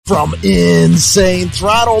From Insane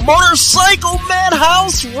Throttle Motorcycle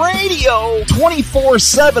Madhouse Radio,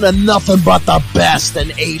 24/7 and nothing but the best in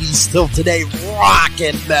 80s till today rock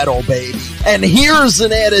and metal, baby. And here's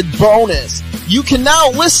an added bonus. You can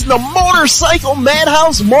now listen to Motorcycle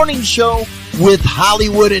Madhouse Morning Show with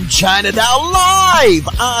Hollywood and Chinatown live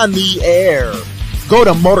on the air. Go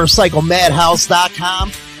to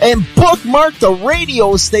motorcyclemadhouse.com and bookmark the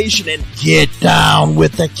radio station and get down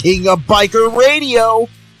with the king of biker radio.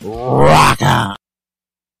 Rock on.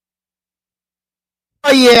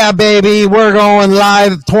 Oh yeah, baby. We're going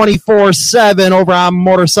live 24/7 over on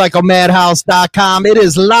motorcyclemadhouse.com. It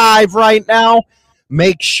is live right now.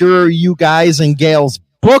 Make sure you guys and gals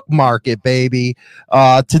bookmark it, baby.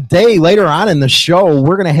 Today, later on in the show,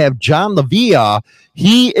 we're going to have John LaVia.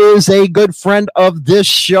 He is a good friend of this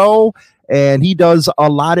show, and he does a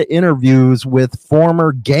lot of interviews with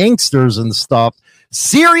former gangsters and stuff.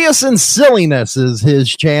 Serious and Silliness is his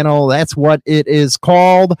channel. That's what it is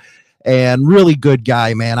called. And really good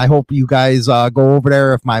guy, man. I hope you guys go over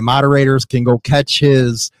there. If my moderators can go catch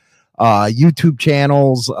his YouTube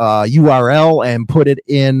channel's URL and put it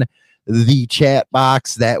in the chat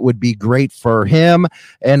box, that would be great for him.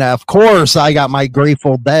 And of course, I got my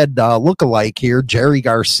Grateful Dead lookalike here, Jerry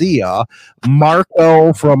Garcia,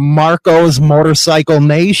 Marco from Marco's Motorcycle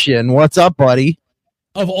Nation. What's up, buddy?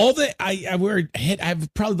 Of all the, I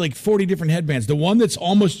have probably like 40 different headbands. The one that's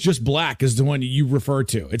almost just black is the one you refer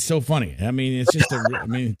to. It's so funny. I mean, it's just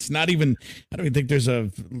it's not even, I don't even think there's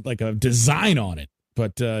a design on it,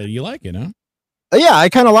 but you like it, huh? Yeah, I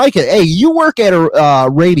kind of like it. Hey, you work at a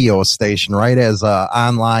radio station, right? As a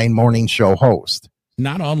online morning show host.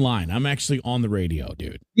 Not online. I'm actually on the radio,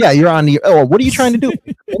 dude. Yeah, you're on the. Oh, what are you trying to do?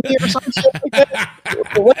 Hey,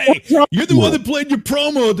 you're the one that played your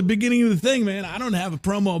promo at the beginning of the thing, man. I don't have a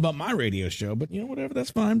promo about my radio show, but you know, whatever. That's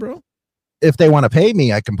fine, bro. If they want to pay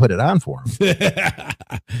me, I can put it on for them.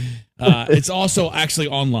 It's also actually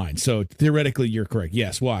online, so theoretically, you're correct.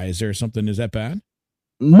 Yes. Why? Is there something? Is that bad?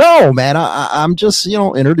 No, man, I'm just,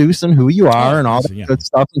 introducing who you are and all that good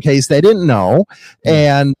stuff in case they didn't know.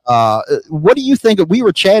 And what do you think? We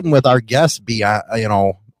were chatting with our guests,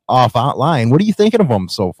 off outline. What are you thinking of them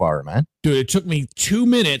so far, man? Dude, it took me 2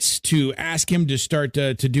 minutes to ask him to start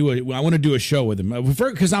to do I want to do a show with him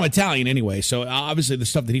because I'm Italian anyway. So obviously the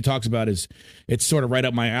stuff that he talks about it's sort of right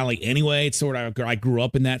up my alley anyway. It's sort of, I grew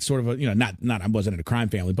up in that sort of not I wasn't in a crime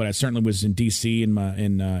family, but I certainly was in DC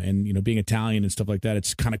and being Italian and stuff like that.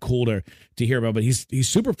 It's kind of cool to hear about, but he's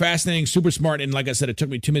super fascinating, super smart. And like I said, it took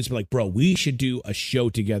me 2 minutes to be like, bro, we should do a show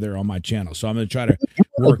together on my channel. So I'm going to try to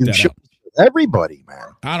work that out. Everybody, man.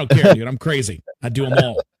 I don't care, dude. I'm crazy. I do them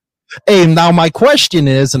all. Hey, now my question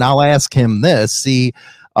is, and I'll ask him this. See,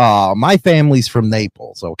 my family's from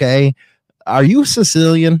Naples, okay? Are you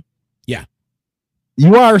Sicilian? Yeah.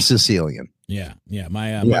 You are Sicilian. Yeah.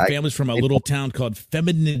 My family's from a little town called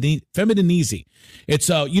Femininese. It's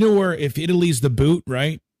where if Italy's the boot,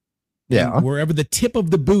 right? Yeah. And wherever the tip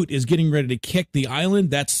of the boot is getting ready to kick the island,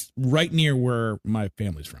 that's right near where my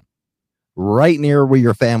family's from. Right near where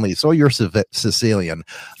your family. So you're Sicilian.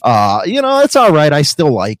 It's all right. I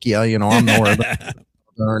still like you. I'm northern.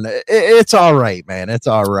 It's all right, man. It's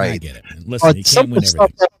all right. I get it, man. Listen, you can't win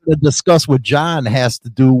stuff everything. To discuss with John has to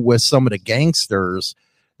do with some of the gangsters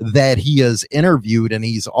that he has interviewed, and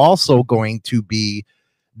he's also going to be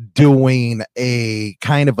doing a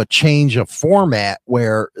kind of a change of format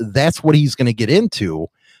where that's what he's going to get into.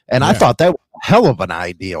 And I thought that was a hell of an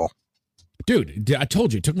ideal. Dude, I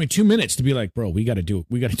told you, it took me 2 minutes to be like, bro, we got to do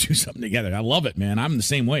something together. I love it, man. I'm the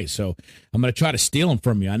same way. So I'm going to try to steal them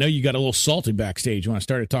from you. I know you got a little salty backstage when I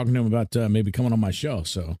started talking to him about maybe coming on my show.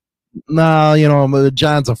 So no,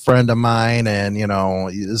 John's a friend of mine, and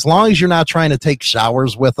as long as you're not trying to take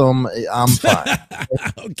showers with him, I'm fine.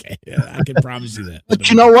 Okay, yeah, I can promise you that. But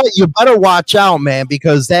you know what? You better watch out, man,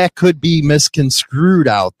 because that could be misconstrued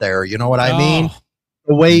out there. You know what I mean?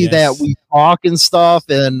 The way that we talk and stuff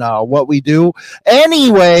and what we do.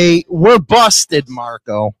 Anyway, we're busted,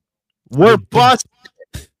 Marco. We're busted.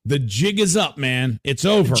 The jig is up, man. It's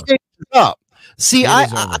over. The jig is up. See, I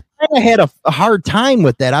kind of had a hard time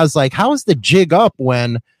with that. I was like, how is the jig up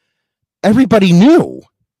when everybody knew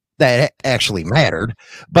that it actually mattered,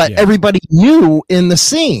 but everybody knew in the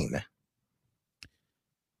scene?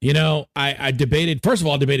 I debated, first of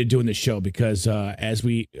all, I debated doing this show because as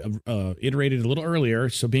we iterated a little earlier,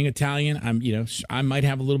 so being Italian, I might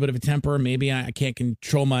have a little bit of a temper. Maybe I can't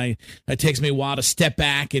control it takes me a while to step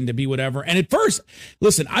back and to be whatever. And at first,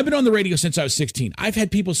 listen, I've been on the radio since I was 16. I've had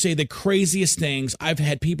people say the craziest things. I've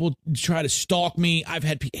had people try to stalk me. I've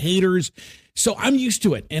had haters. So I'm used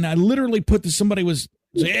to it. And I literally put somebody was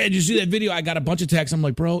So, yeah, did you see that video? I got a bunch of texts. I'm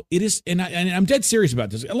like, bro, it is, and I'm dead serious about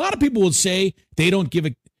this. A lot of people will say they don't give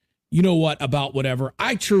a, you know what, about whatever.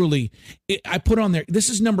 I put on there, this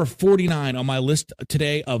is number 49 on my list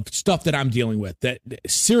today of stuff that I'm dealing with. That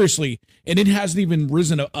seriously, and it hasn't even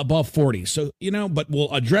risen above 40. So, but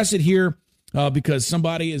we'll address it here because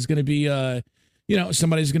somebody is going to be,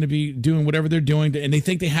 somebody's going to be doing whatever they're doing, and they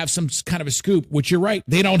think they have some kind of a scoop, which you're right,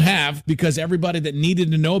 they don't have, because everybody that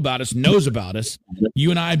needed to know about us knows about us. You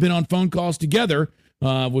and I have been on phone calls together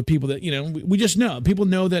with people that, we just know. People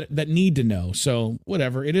know that need to know. So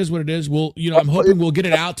whatever, it is what it is. I'm hoping we'll get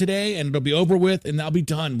it out today, and it'll be over with, and I'll be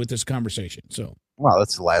done with this conversation. So, well,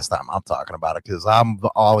 that's the last time I'm talking about it, because I'm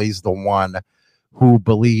always the one who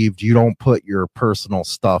believed you don't put your personal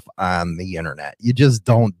stuff on the internet. You just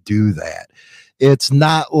don't do that. It's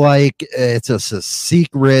not like it's a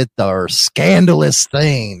secret or scandalous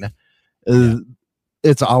thing.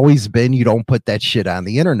 It's always been, you don't put that shit on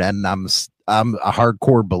the internet. And I'm a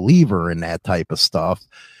hardcore believer in that type of stuff.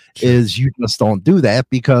 Is you just don't do that,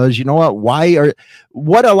 because you know what?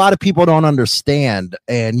 What a lot of people don't understand,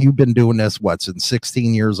 and you've been doing this since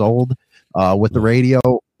 16 years old with the radio,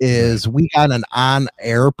 is we got an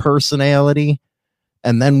on-air personality,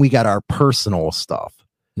 and then we got our personal stuff.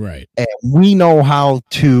 Right. And we know how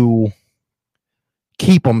to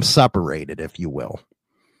keep them separated, if you will.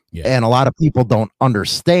 Yeah. And a lot of people don't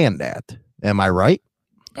understand that. Am I right?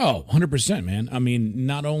 Oh, 100%, man. I mean,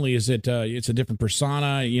 not only is it, it's a different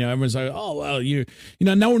persona, everyone's like, oh, well,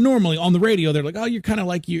 now normally on the radio, they're like, oh, you're kind of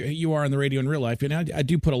like you are on the radio in real life. And I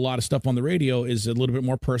do put a lot of stuff on the radio is a little bit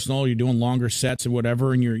more personal. You're doing longer sets or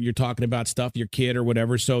whatever, and you're talking about stuff, your kid or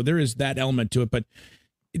whatever. So there is that element to it. But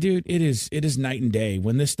dude, it is night and day.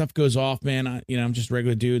 When this stuff goes off, man, I'm just a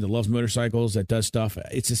regular dude that loves motorcycles, that does stuff.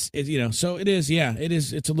 It's just, so it is, yeah, it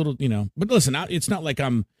is. It's a little, but listen, it's not like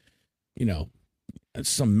I'm,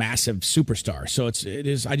 some massive superstar. So it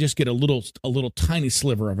is, I just get a little tiny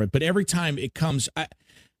sliver of it. But every time it comes,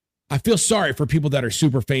 I feel sorry for people that are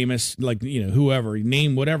super famous, like, whoever,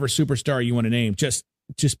 name whatever superstar you want to name, just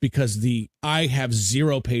because I have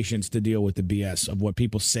zero patience to deal with the BS of what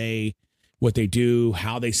people say, what they do,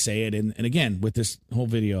 how they say it. And again, with this whole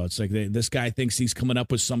video, it's like this guy thinks he's coming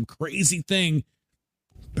up with some crazy thing.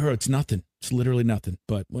 Bro, it's nothing. It's literally nothing,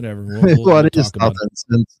 but whatever. We'll it is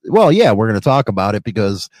nothing. Well, yeah, we're going to talk about it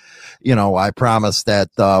because, I promised that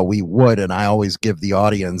we would, and I always give the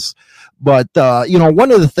audience. But,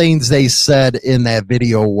 one of the things they said in that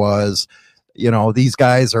video was, these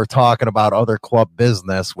guys are talking about other club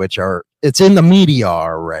business, it's in the media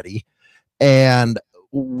already. And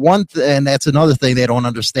and that's another thing they don't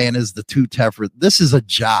understand is the two different. This is a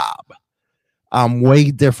job. I'm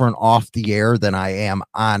way different off the air than I am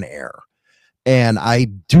on air. And I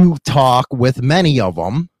do talk with many of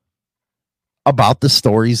them about the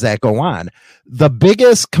stories that go on. The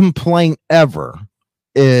biggest complaint ever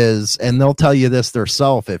is, and they'll tell you this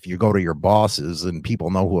themselves if you go to your bosses and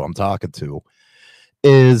people know who I'm talking to,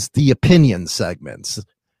 is the opinion segments.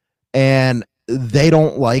 And they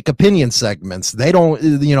don't like opinion segments. They don't,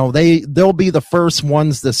 they'll be the first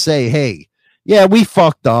ones to say, hey, yeah, we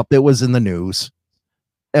fucked up. It was in the news.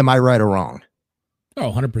 Am I right or wrong?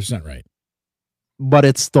 Oh, 100% right. But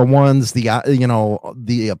it's the ones,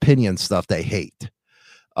 the opinion stuff they hate.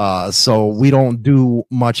 So we don't do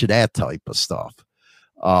much of that type of stuff.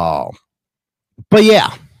 But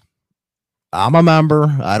yeah, I'm a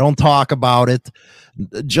member. I don't talk about it.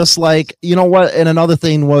 Just like, what? And another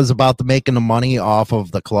thing was about making the money off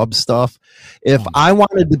of the club stuff. If I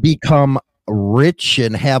wanted to become rich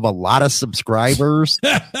and have a lot of subscribers,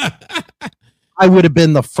 I would have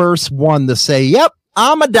been the first one to say, yep,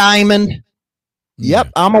 I'm a diamond.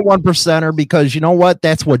 Yep, I'm a 1%er, because you know what?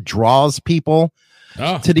 That's what draws people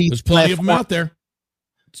to these. There's plenty of them out there.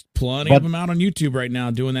 There's plenty of them out on YouTube right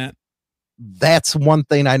now doing that. That's one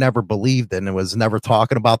thing I never believed in. It was never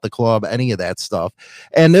talking about the club, any of that stuff.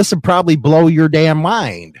 And this would probably blow your damn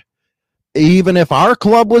mind. Even if our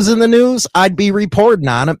club was in the news, I'd be reporting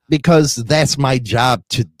on it, because that's my job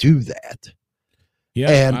to do that.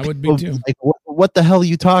 Yeah, and I would be too. Like, what the hell are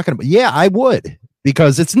you talking about? Yeah, I would,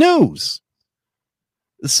 because it's news.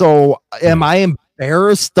 So am I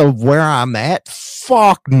embarrassed of where I'm at?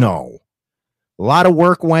 Fuck no. A lot of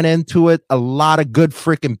work went into it. A lot of good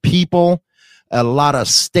freaking people. A lot of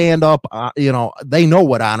stand up. They know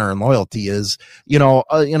what honor and loyalty is.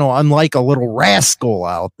 Unlike a little rascal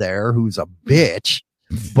out there who's a bitch.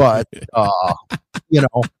 But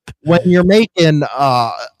when you're making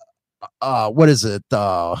what is it?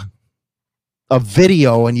 A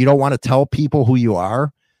video, and you don't want to tell people who you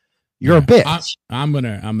are. You're a bitch. I'm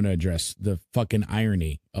gonna address the fucking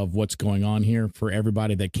irony of what's going on here for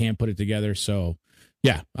everybody that can't put it together. So,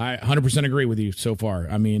 yeah, I 100% agree with you so far.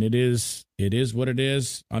 I mean, it is what it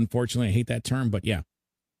is. Unfortunately, I hate that term, but yeah.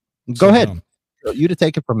 Go ahead. You to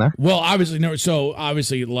take it from there. Well, obviously, no. So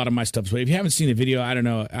obviously, a lot of my stuff. So if you haven't seen the video, I don't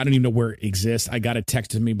know. I don't even know where it exists. I got it texted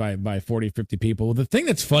to me by 40, 50 people. The thing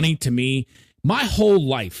that's funny to me, my whole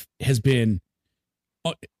life has been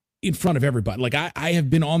in front of everybody. Like I have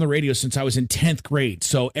been on the radio since I was in 10th grade.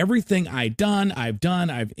 So everything I'm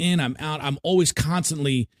out. I'm always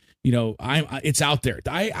constantly, it's out there.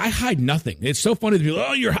 I hide nothing. It's so funny to be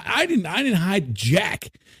like, I didn't hide jack.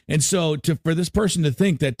 And so for this person to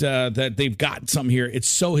think that that they've got something here, it's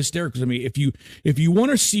so hysterical to me. If you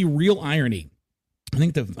want to see real irony, I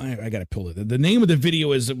think I got to pull it. The name of the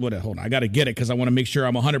video is what? Hold on, I got to get it because I want to make sure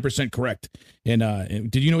I'm 100% correct. And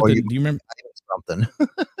did you know? Do you remember something?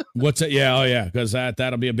 What's it? Yeah, oh yeah, because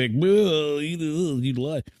that'll be a big. You'd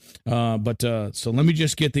lie. But so let me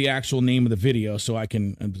just get the actual name of the video so I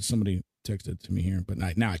can. Somebody texted it to me here, but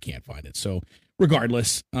now I can't find it. So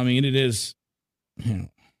regardless, I mean it is.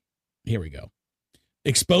 Here we go.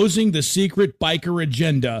 Exposing the secret biker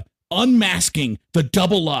agenda, unmasking the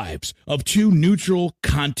double lives of two neutral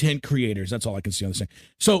content creators. That's all I can see on this thing.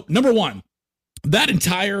 So, number one, that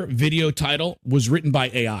entire video title was written by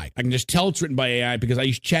AI. I can just tell it's written by AI because I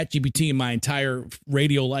use ChatGPT in my entire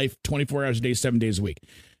radio life, 24 hours a day, 7 days a week.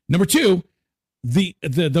 Number two,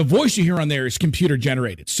 the voice you hear on there is computer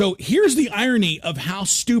generated. So here's the irony of how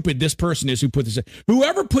stupid this person is who put this out.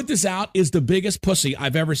 Whoever put this out is the biggest pussy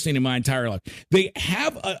I've ever seen in my entire life. They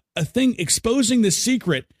have a thing exposing this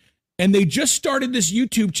secret, and they just started this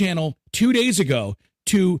YouTube channel 2 days ago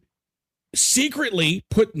to secretly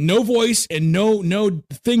put no voice and no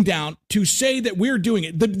thing down to say that we're doing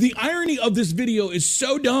it. The irony of this video is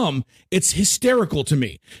so dumb, it's hysterical to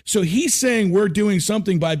me. So he's saying we're doing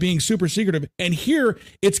something by being super secretive, and here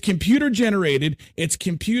it's computer generated, it's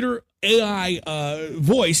computer AI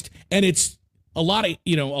voiced, and it's a lot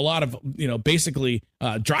of basically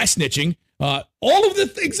dry snitching. All of the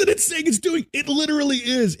things that it's saying it's doing, it literally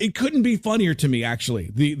is. It couldn't be funnier to me, actually.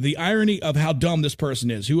 The irony of how dumb this person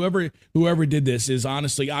is. Whoever did this is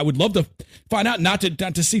honestly, I would love to find out, not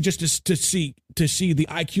to see, just to see the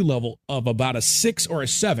IQ level of about a 6 or a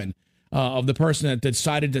 7 of the person that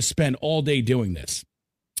decided to spend all day doing this.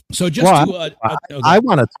 So I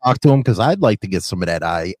want to talk to him because I'd like to get some of that.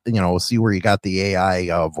 See where you got the AI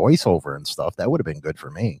voiceover and stuff. That would have been good for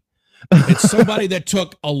me. It's somebody that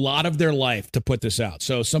took a lot of their life to put this out.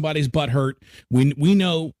 So somebody's butt hurt. We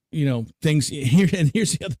know, things here. And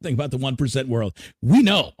here's the other thing about the 1% world. We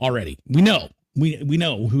know already. We know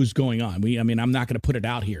who's going on. I'm not going to put it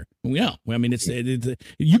out here. We know. I mean, it's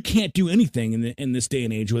you can't do anything in this day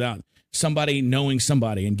and age without somebody knowing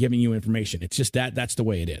somebody and giving you information. It's just that's the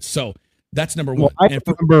way it is. So that's number one. Well, I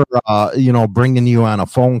remember, bringing you on a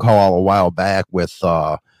phone call a while back with,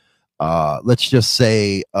 let's just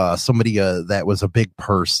say somebody that was a big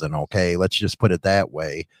person. Okay, let's just put it that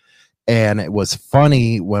way. And it was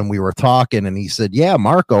funny when we were talking, and he said, "Yeah,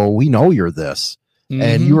 Marco, we know you're this,"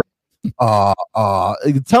 and you were.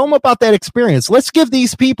 Tell them about that experience. Let's give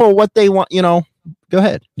these people what they want. Go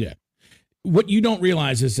ahead. Yeah. What you don't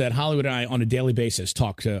realize is that Hollywood and I, on a daily basis,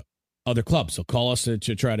 talk to other clubs. They'll call us to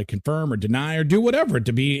try to confirm or deny or do whatever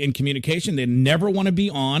to be in communication. They never want to be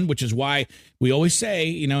on, which is why we always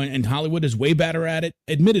say, and Hollywood is way better at it,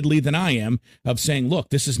 admittedly, than I am, of saying, look,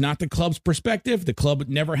 this is not the club's perspective. The club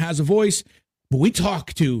never has a voice. But we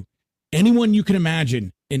talk to anyone you can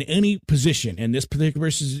imagine in any position. And this particular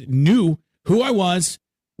person knew who I was,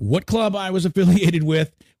 what club I was affiliated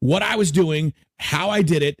with, what I was doing, how I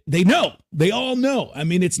did it. They know. They all know. I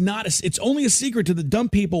mean, it's only a secret to the dumb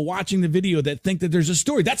people watching the video that think that there's a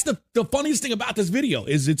story. That's the funniest thing about this video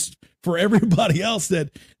is it's for everybody else that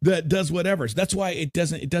does whatever. So that's why it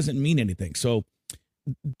doesn't mean anything. So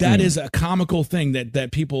that is a comical thing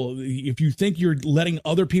that people, if you think you're letting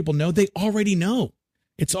other people know, they already know.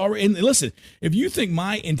 It's already, and listen, if you think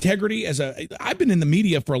my integrity I've been in the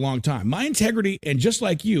media for a long time, my integrity, and just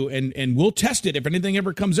like you, and we'll test it if anything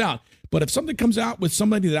ever comes out, but if something comes out with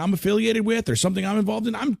somebody that I'm affiliated with or something I'm involved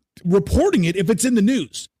in, I'm reporting it if it's in the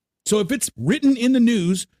news. So if it's written in the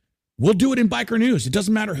news, we'll do it in Biker News. It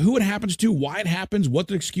doesn't matter who it happens to, why it happens, what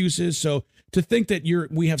the excuse is. So to think that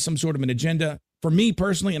we have some sort of an agenda, for me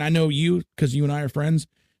personally, and I know you, because you and I are friends,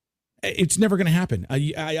 it's never going to happen.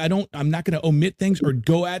 I'm not going to omit things or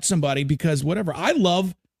go at somebody because whatever. I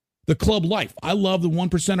love the club life. I love the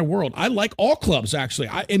 1% world. I like all clubs, actually.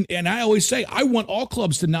 And I always say I want all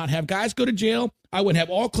clubs to not have guys go to jail. I would have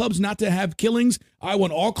all clubs not to have killings. I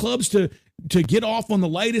want all clubs to to get off on the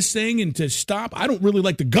lightest thing and to stop. I don't really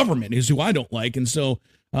like the government is who I don't like. And so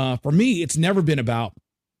for me, it's never been about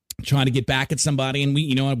trying to get back at somebody. And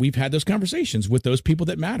we've had those conversations with those people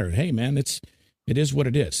that matter. Hey, man, it is what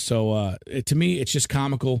it is. So to me, it's just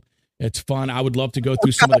comical. It's fun. I would love to go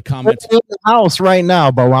through some of the comments. In the house right now,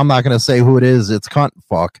 but I'm not going to say who it is. It's cunt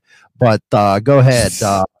fuck. But go ahead.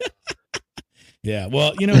 Yeah,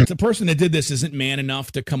 well, the person that did this isn't man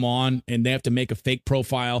enough to come on, and they have to make a fake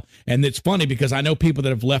profile. And it's funny because I know people that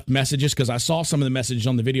have left messages, because I saw some of the messages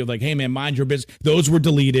on the video like, hey, man, mind your business. Those were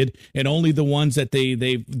deleted, and only the ones that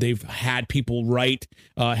they've had people write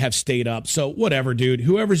have stayed up. So whatever, dude.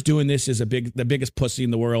 Whoever's doing this is the biggest pussy in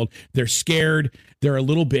the world. They're scared. They're a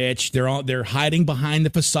little bitch. They're hiding behind the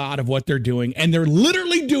facade of what they're doing, and they're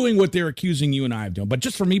literally doing what they're accusing you and I of doing. But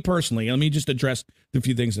just for me personally, let me just address the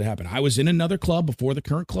few things that happened. I was in another club before the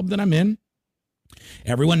current club that I'm in.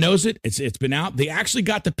 Everyone knows it. It's been out. They actually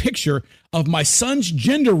got the picture of my son's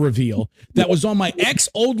gender reveal that was on my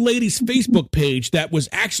ex-old lady's Facebook page that was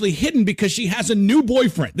actually hidden because she has a new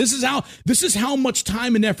boyfriend. This is how much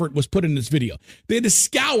time and effort was put in this video. They had to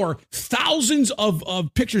scour thousands of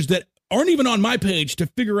pictures that aren't even on my page to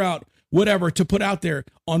figure out whatever to put out there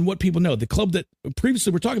on what people know. The club that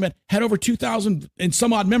previously we're talking about had over 2,000 and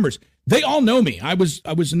some odd members. They all know me. I was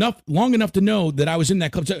long enough to know that I was in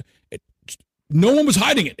that club. So no one was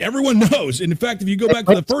hiding it. Everyone knows. And in fact, if you go back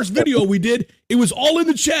to the first video we did, it was all in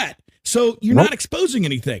the chat. So you're not exposing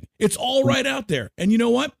anything. It's all right out there. And you know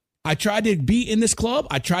what? I tried to be in this club.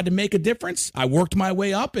 I tried to make a difference. I worked my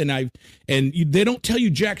way up, and they don't tell you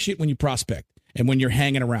jack shit when you prospect and when you're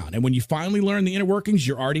hanging around. And when you finally learn the inner workings,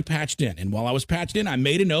 you're already patched in. And while I was patched in, I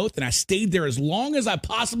made an oath, and I stayed there as long as I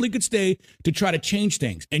possibly could stay to try to change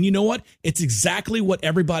things. And you know what? It's exactly what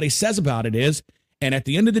everybody says about it is. And at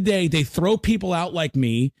the end of the day, they throw people out like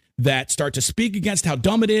me that start to speak against how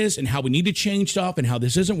dumb it is and how we need to change stuff and how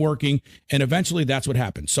this isn't working. And eventually that's what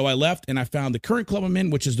happened. So I left, and I found the current club I'm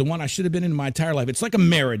in, which is the one I should have been in my entire life. It's like a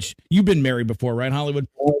marriage. You've been married before, right, Hollywood?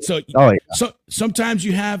 So sometimes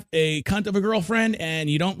you have a cunt of a girlfriend and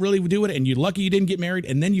you don't really do it, and you're lucky you didn't get married.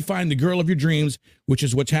 And then you find the girl of your dreams, which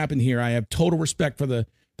is what's happened here. I have total respect for the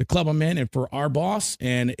club I'm in and for our boss.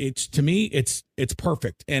 And to me, it's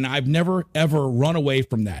perfect. And I've never, ever run away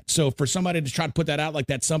from that. So for somebody to try to put that out like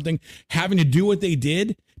that's something, having to do what they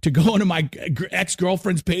did to go into my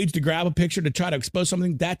ex-girlfriend's page to grab a picture to try to expose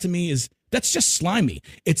something, that to me that's just slimy.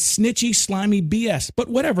 It's snitchy, slimy BS. But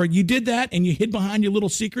whatever, you did that and you hid behind your little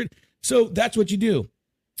secret. So that's what you do.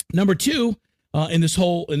 Number two, in this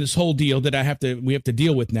whole deal that we have to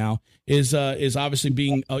deal with now is obviously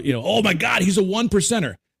being oh my God, he's a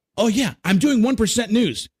 1%er. Oh yeah, I'm doing 1%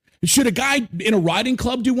 news. Should a guy in a riding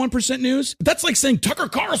club do 1% news? That's like saying Tucker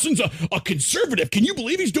Carlson's a conservative. Can you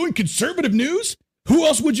believe he's doing conservative news? Who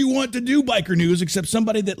else would you want to do biker news except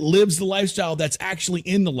somebody that lives the lifestyle that's actually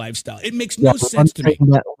in the lifestyle? It makes no sense to me.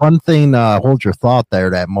 One thing, hold your thought there,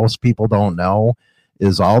 that most people don't know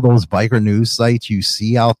is all those biker news sites you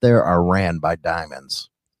see out there are ran by diamonds,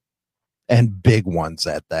 and big ones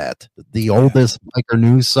at that. The oldest biker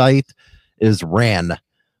news site is ran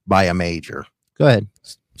by a major. Go ahead.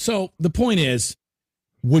 So the point is,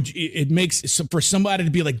 it makes for somebody to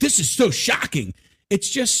be like, this is so shocking. It's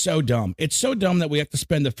just so dumb. It's so dumb that we have to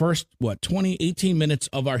spend the first 18 minutes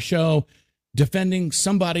of our show defending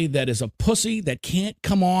somebody that is a pussy that can't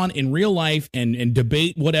come on in real life and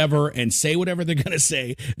debate whatever and say whatever they're going to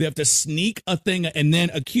say. They have to sneak a thing and then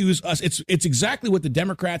accuse us. It's exactly what the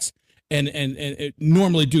Democrats and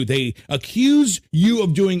normally do. They accuse you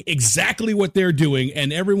of doing exactly what they're doing,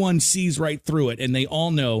 and everyone sees right through it, and they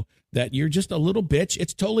all know that you're just a little bitch.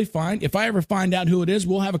 It's totally fine. If I ever find out who it is,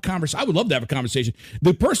 we'll have a conversation. I would love to have a conversation.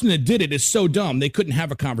 The person that did it is so dumb, they couldn't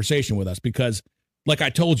have a conversation with us because, like I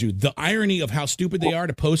told you, the irony of how stupid they are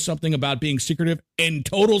to post something about being secretive and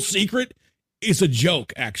total secret is a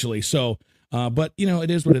joke, actually. So, but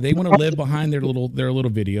it is what they want to live behind their little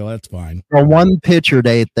video. That's fine. For one picture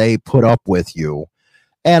they put up with you,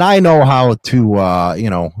 and I know how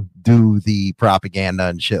to do the propaganda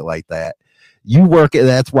and shit like that. You work.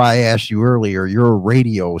 That's why I asked you earlier. You're a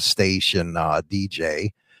radio station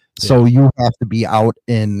DJ, so you have to be out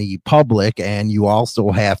in the public, and you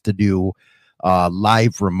also have to do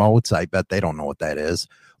live remotes. I bet they don't know what that is,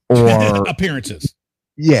 or appearances.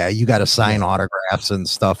 Yeah, you got to sign autographs and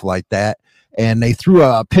stuff like that. And they threw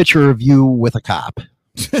a picture of you with a cop.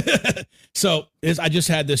 So I just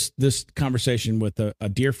had this conversation with a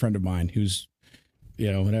dear friend of mine who's,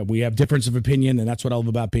 we have difference of opinion, and that's what I love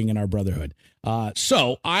about being in our brotherhood.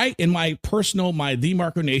 So in my personal, the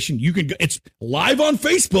Marco Nation, you can go, it's live on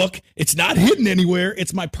Facebook. It's not hidden anywhere.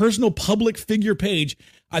 It's my personal public figure page.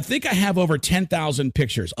 I think I have over 10,000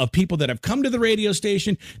 pictures of people that have come to the radio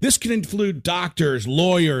station. This can include doctors,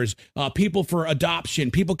 lawyers, people for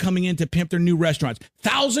adoption, people coming in to pimp their new restaurants.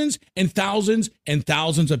 Thousands and thousands and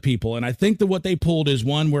thousands of people. And I think that what they pulled is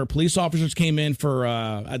one where police officers came in for,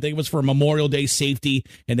 I think it was for Memorial Day safety,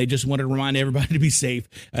 and they just wanted to remind everybody to be safe.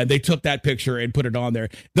 They took that picture and put it on there.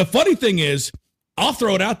 The funny thing is, I'll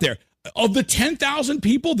throw it out there. Of the 10,000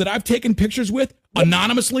 people that I've taken pictures with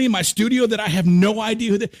anonymously in my studio that I have no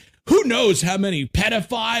idea who knows how many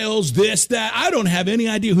pedophiles, this, that. I don't have any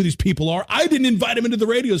idea who these people are. I didn't invite them into the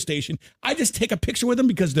radio station. I just take a picture with them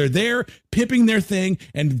because they're there pimping their thing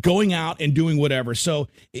and going out and doing whatever. So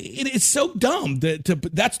it's so dumb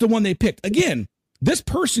that's the one they picked. Again, this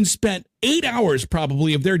person spent 8 hours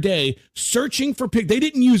probably of their day searching for They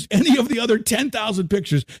didn't use any of the other 10,000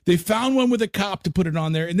 pictures. They found one with a cop to put it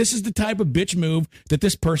on there. And this is the type of bitch move that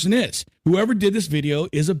this person is. Whoever did this video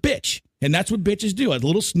is a bitch. And that's what bitches do, a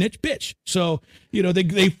little snitch bitch. So,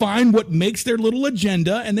 they find what makes their little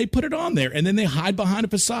agenda and they put it on there. And then they hide behind a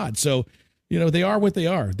facade. So, they are what they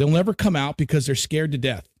are. They'll never come out because they're scared to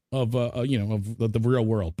death of the real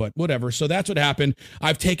world, but whatever. So that's what happened.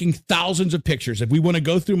 I've taken thousands of pictures. If we want to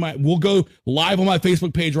go through we'll go live on my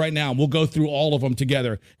Facebook page right now. We'll go through all of them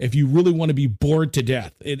together. If you really want to be bored to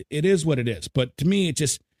death, it is what it is. But to me,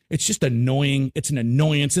 it's just annoying. It's an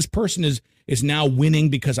annoyance. This person is now winning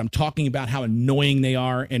because I'm talking about how annoying they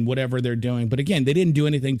are and whatever they're doing. But again, they didn't do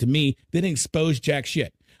anything to me. They didn't expose jack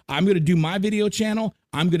shit. I'm going to do my video channel.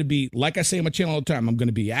 I'm going to be, like I say on my channel all the time, I'm going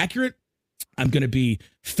to be accurate. I'm going to be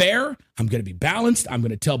fair. I'm going to be balanced. I'm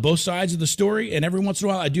going to tell both sides of the story. And every once in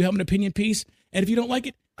a while, I do have an opinion piece. And if you don't like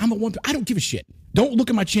it, I don't give a shit. Don't look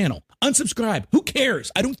at my channel. Unsubscribe. Who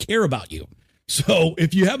cares? I don't care about you. So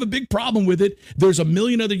if you have a big problem with it, there's a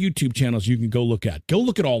million other YouTube channels you can go look at. Go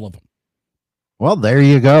look at all of them. Well, there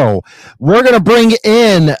you go. We're going to bring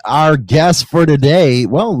in our guest for today.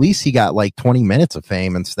 Well, at least he got like 20 minutes of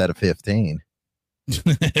fame instead of 15.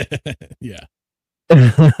 Yeah.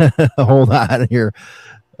 Hold on here.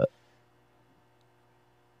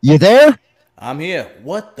 You there? I'm here.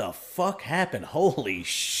 What the fuck happened? Holy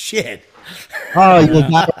shit. Oh, you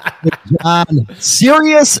got John.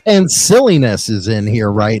 Serious and silliness is in here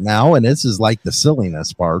right now, and this is like the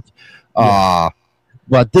silliness part. Yeah.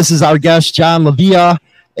 But this is our guest, John LaVia,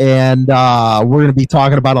 and we're going to be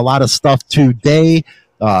talking about a lot of stuff today.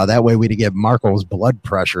 That way we to get Marco's blood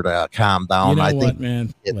pressure to calm down. You know what,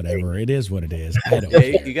 man? Whatever. It is what it is. I don't care.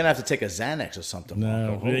 You're going to have to take a Xanax or something.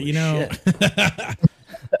 No,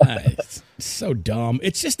 it's so dumb.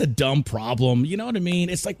 It's just a dumb problem. You know what I mean?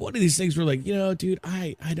 It's like one of these things where like, dude,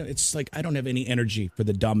 I don't, it's like, I don't have any energy for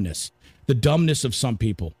the dumbness of some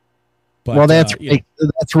people. But, well, that's right.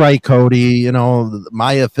 That's right, Cody.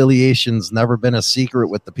 My affiliation's never been a secret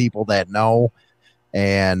with the people that know.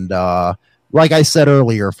 And, like I said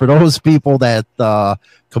earlier, for those people that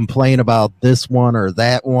complain about this one or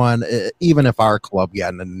that one, even if our club got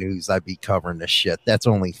in the news, I'd be covering this shit. That's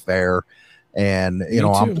only fair. And,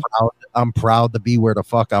 I'm proud to be where the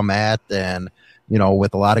fuck I'm at and,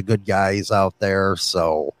 with a lot of good guys out there.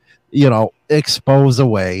 So, expose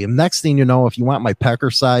away. And next thing you know, if you want my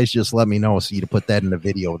pecker size, just let me know so you can put that in the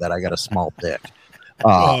video that I got a small dick.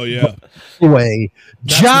 Oh yeah. Anyway,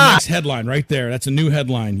 that's John, the next headline right there. That's a new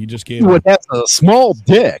headline you just gave. Well, that's a small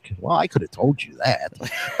dick. Well, I could have told you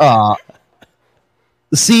that.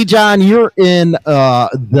 See, John, you're in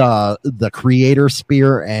the creator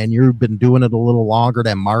sphere, and you've been doing it a little longer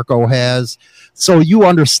than Marco has, so you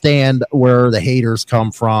understand where the haters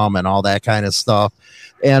come from and all that kind of stuff.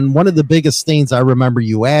 And one of the biggest things I remember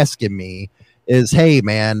you asking me is, "Hey,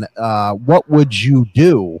 man, what would you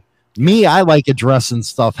do?" Me, I like addressing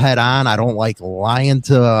stuff head on. I don't like lying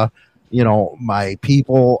to, my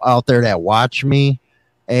people out there that watch me.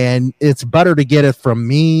 And it's better to get it from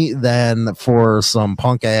me than for some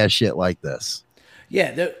punk ass shit like this.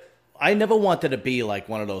 Yeah, I never wanted to be like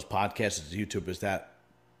one of those podcasters, YouTubers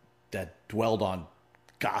that dwelled on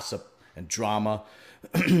gossip and drama.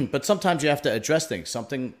 But sometimes you have to address things.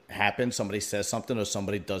 Something happens, somebody says something, or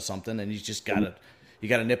somebody does something, and you just gotta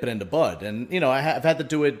nip it in the bud. And I've had to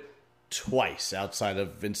do it twice inside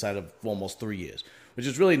of almost 3 years, which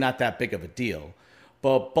is really not that big of a deal.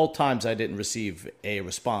 But both times I didn't receive a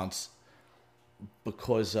response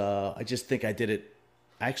because I just think I did it.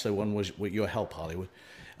 Actually, one was with your help, Hollywood.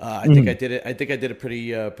 I think I did it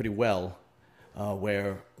pretty well,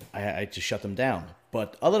 where I just shut them down.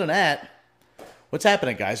 But other than that, what's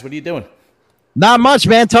happening, guys? What are you doing? Not much,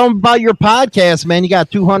 man. Tell them about your podcast, man. You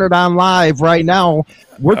got 200 on live right now.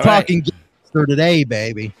 We're talking gangster today,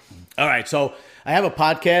 baby. All right, so I have a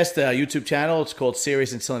podcast, YouTube channel. It's called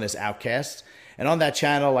Serious and Silliness Outcasts. And on that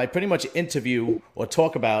channel, I pretty much interview or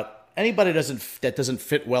talk about anybody that doesn't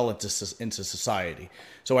fit well into society.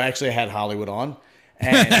 So I actually had Hollywood on.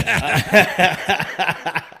 And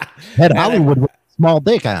had Hollywood with a small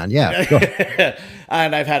dick on, yeah.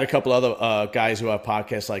 And I've had a couple other guys who have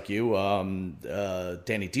podcasts like you,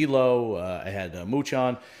 Danny D'Lo. I had Mooch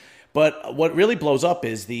on. But what really blows up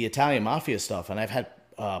is the Italian mafia stuff. And I've had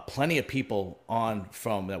plenty of people on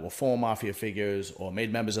that were former mafia figures or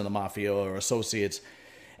made members of the mafia or associates.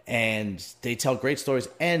 And they tell great stories.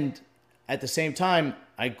 And at the same time,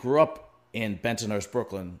 I grew up in Bensonhurst,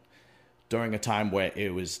 Brooklyn, during a time where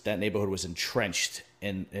that neighborhood was entrenched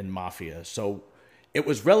in mafia. So it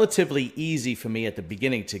was relatively easy for me at the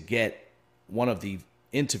beginning to get one of the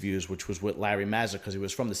interviews, which was with Larry Mazza, because he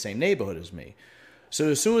was from the same neighborhood as me. So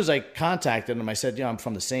as soon as I contacted him, I said, I'm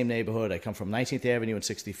from the same neighborhood. I come from 19th Avenue and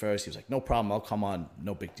 61st. He was like, no problem. I'll come on.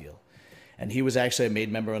 No big deal. And he was actually a made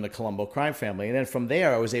member in the Colombo crime family. And then from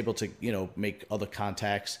there, I was able to, make other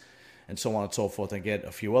contacts and so on and so forth and get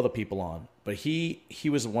a few other people on. But he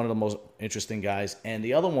was one of the most interesting guys. And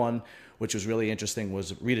the other one, which was really interesting,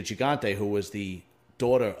 was Rita Gigante, who was the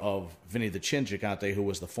daughter of Vinny the Chin Gigante, who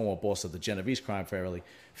was the former boss of the Genovese crime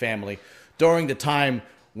family during the time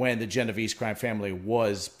when the Genovese crime family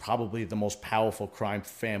was probably the most powerful crime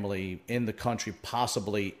family in the country,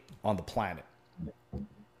 possibly on the planet.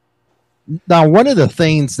 Now, one of the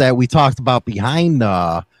things that we talked about behind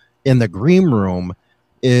in the green room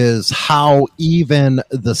is how even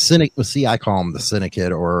the syndicate, I call them the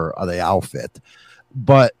syndicate or the outfit,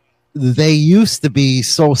 but they used to be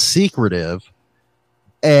so secretive,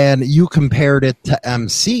 and you compared it to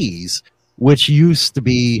MCs, which used to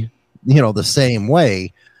be, the same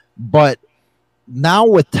way. But now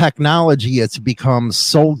with technology, it's become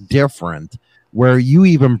so different, where you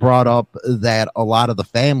even brought up that a lot of the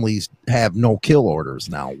families have no kill orders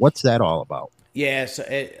now. What's that all about? Yeah, so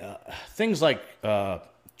things like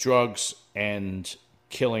drugs and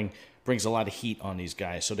killing brings a lot of heat on these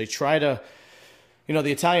guys. So they try to,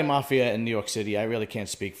 the Italian mafia in New York City, I really can't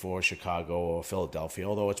speak for Chicago or Philadelphia,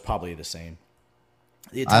 although it's probably the same.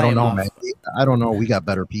 I don't know, man. I don't know. We got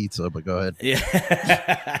better pizza, but go ahead.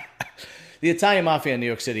 Yeah. The Italian mafia in New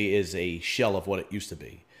York City is a shell of what it used to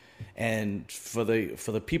be. And for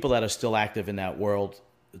the people that are still active in that world,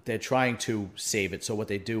 they're trying to save it. So what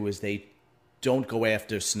they do is they don't go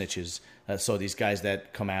after snitches. So these guys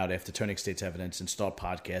that come out after turning state's evidence and start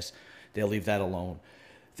podcasts, they'll leave that alone.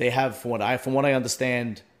 They have, from what I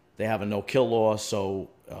understand, they have a no-kill law, so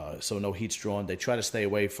no heat's drawn. They try to stay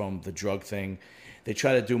away from the drug thing. They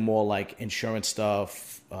try to do more like insurance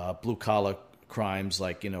stuff, blue-collar crimes,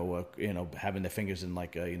 like having their fingers in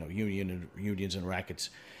like unions and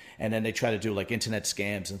rackets. And then they try to do like internet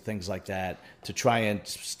scams and things like that to try and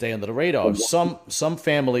stay under the radar. Some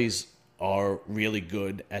families are really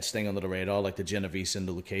good at staying under the radar, like the Genovese and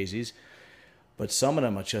the Lucchese's, but some of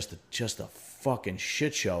them are just a fucking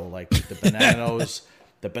shit show. Like the Bananos,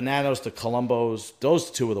 the Colombos.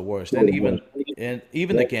 Those two are the worst, and even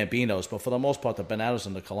the Gambinos. But for the most part, the Bananos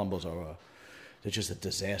and the Colombos they're just a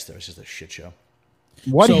disaster. It's just a shit show.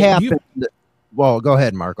 What happened? Well, go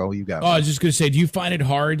ahead, Marco. You got it. I was just going to say, do you find it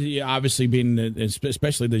hard, obviously being,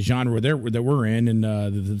 especially the genre that we're in and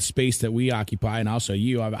the space that we occupy, and also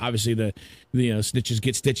you, obviously the snitches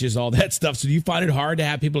get stitches, all that stuff. So do you find it hard to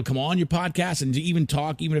have people come on your podcast and to even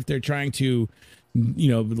talk, even if they're trying to,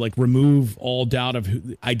 like remove all doubt of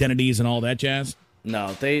identities and all that jazz?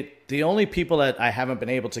 No, the only people that I haven't been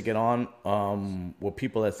able to get on were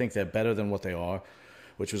people that think they're better than what they are,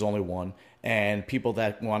 which was only one, and people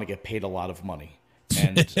that want to get paid a lot of money.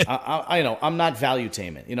 And I'm not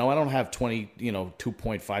value-tainment. I don't have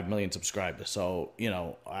 2.5 million subscribers, so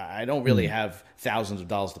I don't really have thousands of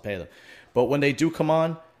dollars to pay them. But when they do come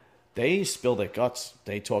on, they spill their guts.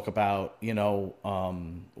 They talk about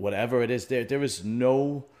whatever it is. There is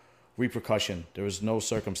no repercussion. There is no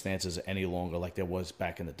circumstances any longer like there was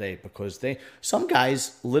back in the day, because some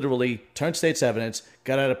guys literally turned state's evidence,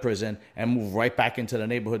 got out of prison, and moved right back into the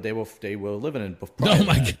neighborhood they were living in. Oh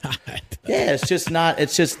my God! Yeah, it's just not.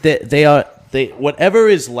 It's just that they whatever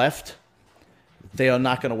is left, they are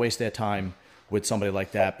not going to waste their time with somebody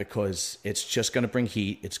like that, because it's just going to bring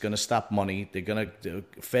heat. It's going to stop money. They're going to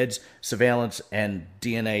feds surveillance and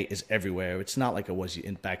DNA is everywhere. It's not like it was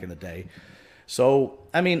back in the day. So,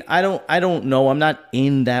 I mean, I don't know. I'm not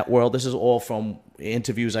in that world. This is all from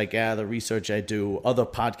interviews I gather, research I do, other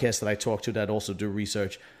podcasts that I talk to that also do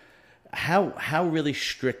research. How really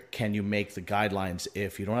strict can you make the guidelines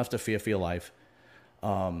if you don't have to fear for your life?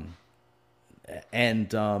 You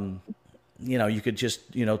could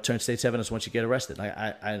just, turn state's evidence once you get arrested.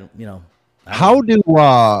 I How do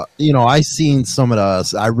I seen some of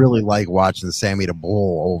the, I really like watching Sammy the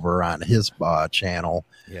Bull over on his channel.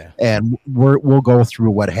 Yeah. And we'll go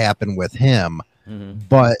through what happened with him. Mm-hmm.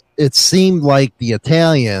 But it seemed like the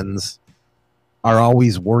Italians are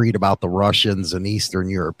always worried about the Russians and Eastern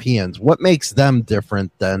Europeans. What makes them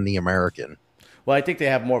different than the American? Well, I think they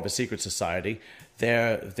have more of a secret society.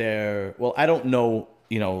 Well, I don't know,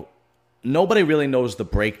 nobody really knows the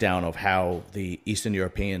breakdown of how the Eastern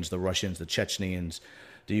Europeans, the Russians, the Chechens,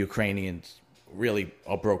 the Ukrainians really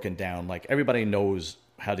are broken down. Like, everybody knows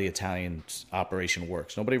how the Italian operation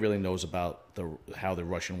works. Nobody really knows about how the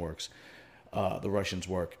Russian works. The Russians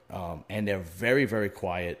work, and they're very, very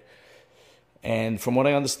quiet. And from what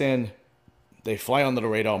I understand, they fly under the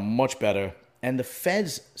radar much better. And the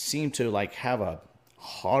feds seem to have a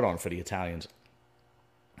hard on for the Italians,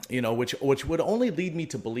 which would only lead me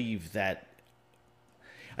to believe that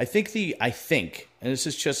I think, and this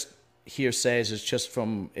is just hearsay, it's just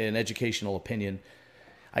from an educational opinion,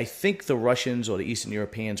 I think the Russians or the Eastern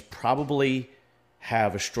Europeans probably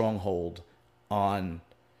have a stronghold on,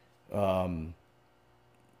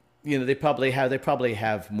 they probably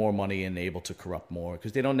have more money and able to corrupt more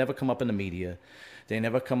because they don't never come up in the media. They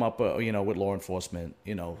never come up, with law enforcement,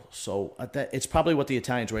 So it's probably what the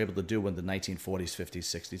Italians were able to do in the 1940s, 50s,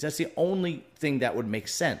 60s. That's the only thing that would make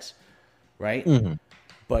sense, right? Mm-hmm.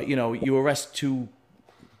 But, you arrest two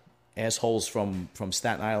assholes from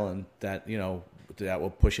Staten Island that, that were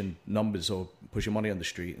pushing numbers or pushing money on the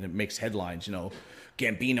street, and it makes headlines,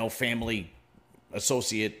 Gambino family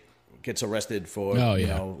associate gets arrested for,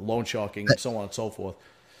 loan sharking and so on and so forth.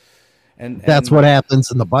 And that's what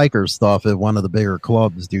happens in the biker stuff. If one of the bigger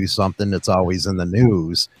clubs do something, it's always in the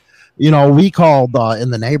news. We called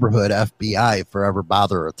in the neighborhood FBI Forever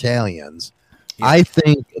Bother Italians. Yeah. I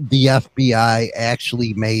think the FBI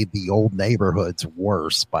actually made the old neighborhoods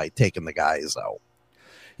worse by taking the guys out.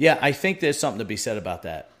 Yeah, I think there's something to be said about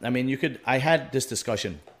that. I mean, I had this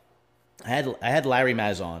discussion. I had Larry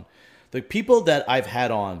Maz on. The people that I've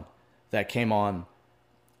had on that came on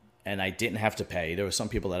and I didn't have to pay. There were some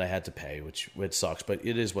people that I had to pay, which sucks, but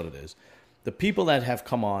it is what it is. The people that have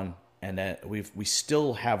come on and that we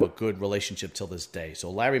still have a good relationship till this day.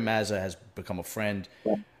 So Larry Mazza has become a friend.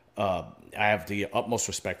 I have the utmost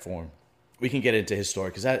respect for him. We can get into his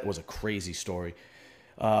story because that was a crazy story.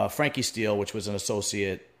 Frankie Steele, which was an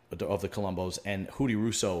associate of the Colombos, and Hootie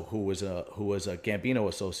Russo, who was a Gambino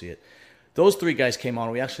associate. Those three guys came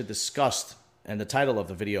on. We actually discussed. And the title of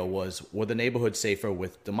the video was, "Were the Neighborhood Safer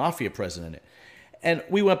with the Mafia present in it?" And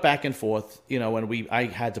we went back and forth, and I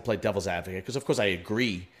had to play devil's advocate because, of course, I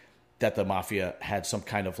agree that the Mafia had some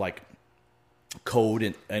kind of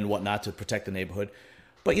code and whatnot to protect the neighborhood.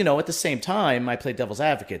 But, at the same time, I played devil's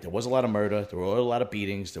advocate. There was a lot of murder. There were a lot of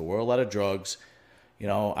beatings. There were a lot of drugs.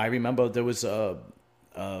 I remember there was a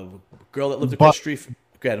girl that lived across the street.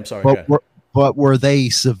 Go ahead, I'm sorry. But were they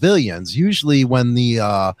civilians? Usually when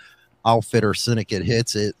the outfit or syndicate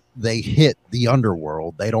hits it, they hit the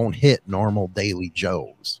underworld. They don't hit normal daily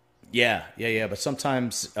Joes. Yeah. But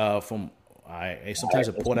sometimes sometimes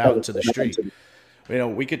it poured out into the street.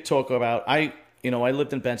 We could talk about I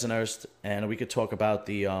lived in Bensonhurst, and we could talk about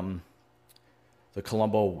the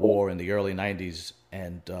Colombo War in the early '90s,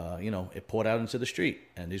 and it poured out into the street.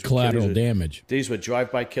 And these were collateral damage. These were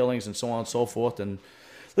drive-by killings and so on and so forth. And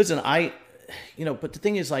listen, but the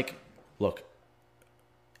thing is, look.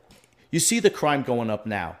 You see the crime going up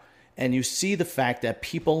now, and you see the fact that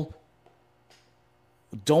people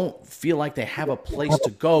don't feel like they have a place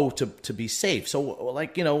to go to be safe. So,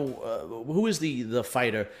 who is the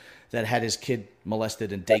fighter that had his kid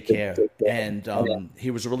molested in daycare, and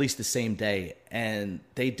he was released the same day? And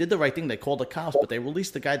they did the right thing. They called the cops, but they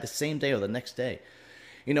released the guy the same day or the next day.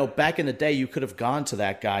 Back in the day, you could have gone to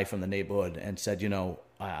that guy from the neighborhood and said,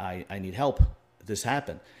 I need help. This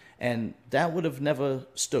happened. And that would have never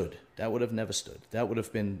stood. That would have never stood. That would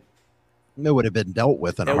have been... It would have been dealt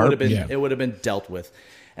with in a heartbeat. It would have been dealt with.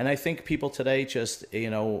 And I think people today just,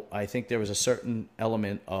 I think there was a certain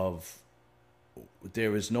element of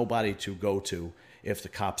there is nobody to go to if the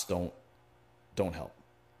cops don't help.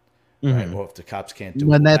 Mm-hmm. Right? Or if the cops can't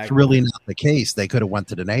do it. And that's really not the case. They could have went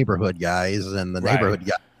to the neighborhood guys, and the neighborhood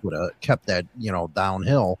guys would have kept that,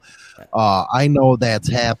 downhill. I know that's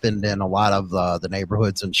happened in a lot of the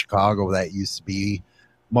neighborhoods in Chicago that used to be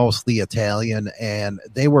mostly Italian, and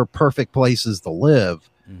they were perfect places to live.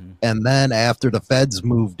 Mm-hmm. And then after the feds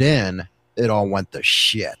moved in, it all went to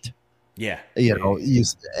shit. Yeah. Chicago,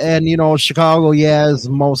 is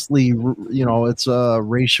mostly, it's a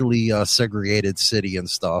racially segregated city and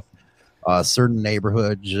stuff. Certain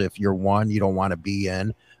neighborhoods, if you're one, you don't want to be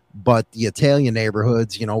in. But the Italian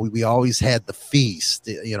neighborhoods, we always had the feast.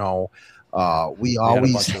 We We had a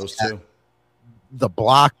always bunch of those had too. the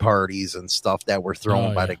block parties and stuff that were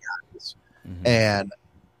thrown by the guys. And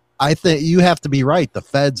I think you have to be right. The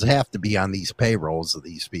feds have to be on these payrolls of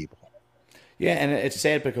these people. Yeah, and it's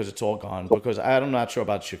sad because it's all gone. Because I'm not sure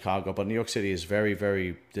about Chicago, but New York City is very,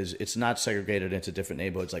 very. It's not segregated into different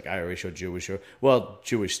neighborhoods like Irish or Jewish or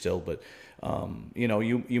Jewish still, but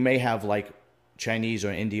you may have like Chinese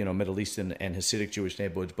or Indian or Middle Eastern and Hasidic Jewish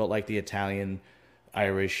neighborhoods, but like the Italian,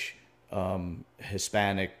 Irish,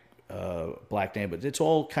 Hispanic, black neighborhoods, it's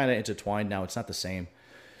all kind of intertwined now. It's not the same.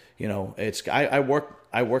 I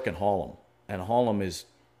work in Harlem, and Harlem is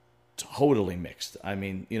totally mixed. I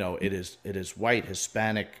mean, it is white,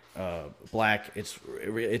 Hispanic, black.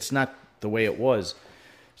 It's not the way it was.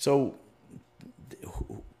 So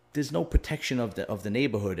there's no protection of the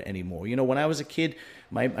neighborhood anymore. When I was a kid,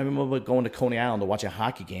 I remember going to Coney Island to watch a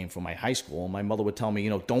hockey game for my high school, and my mother would tell me,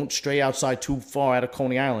 don't stray outside too far out of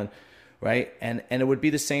Coney Island, right? And it would be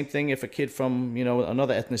the same thing if a kid from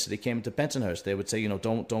another ethnicity came into Bensonhurst. They would say,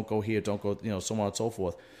 don't go here, don't go, so on and so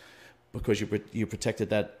forth, because you protected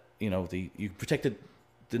that. You protected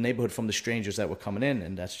the neighborhood from the strangers that were coming in,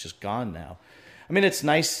 and that's just gone now. I mean, it's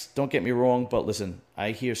nice, don't get me wrong, but listen,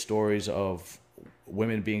 I hear stories of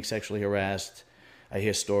women being sexually harassed. I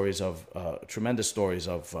hear stories of tremendous stories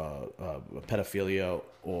of pedophilia,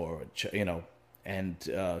 or and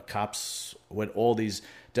cops with all these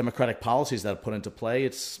democratic policies that are put into play.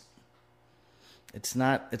 It's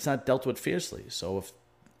not dealt with fiercely. So if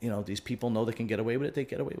these people know they can get away with it, they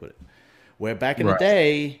get away with it. Where back in the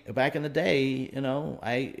day, it'd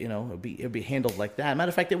be handled like that. Matter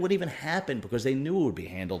of fact, it wouldn't even happen because they knew it would be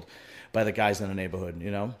handled by the guys in the neighborhood.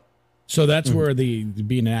 So that's where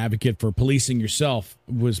being an advocate for policing yourself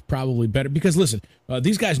was probably better. Because listen,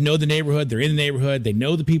 these guys know the neighborhood. They're in the neighborhood. They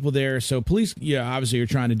know the people there. So police, obviously are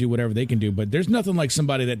trying to do whatever they can do. But there's nothing like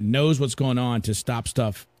somebody that knows what's going on to stop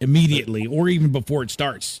stuff immediately or even before it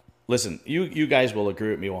starts. Listen, you guys will agree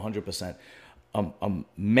with me 100%.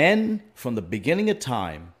 Men, from the beginning of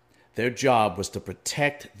time, their job was to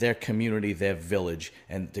protect their community, their village,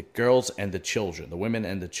 and the girls and the children, the women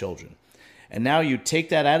and the children. And now you take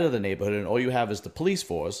that out of the neighborhood, and all you have is the police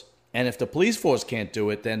force. And if the police force can't do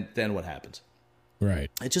it, then what happens? Right.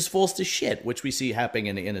 It just falls to shit, which we see happening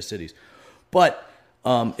in the inner cities. But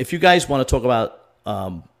if you guys want to talk about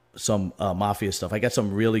some mafia stuff, I got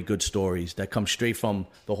some really good stories that come straight from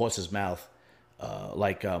the horse's mouth.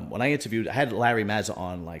 When I interviewed, I had Larry Mazza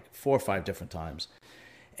on like 4 or 5 different times.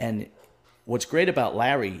 And what's great about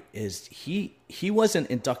Larry is he wasn't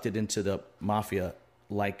inducted into the mafia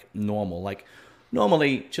like normal. Like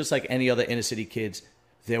normally, just like any other inner city kids,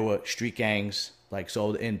 there were street gangs. Like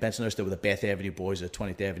so in Bensonhurst, there were the Bath Avenue Boys, the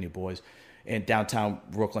 20th Avenue Boys. In downtown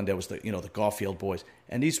Brooklyn, there was the Garfield Boys.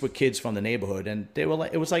 And these were kids from the neighborhood, and they were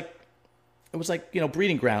like it was like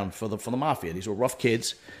breeding ground for the mafia. These were rough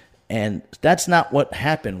kids. And that's not what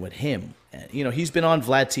happened with him. He's been on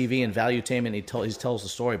Vlad TV and Valuetainment. He tells the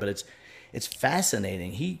story, but it's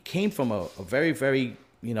fascinating. He came from a very, very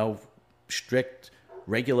strict,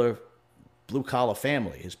 regular, blue collar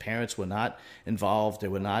family. His parents were not involved. They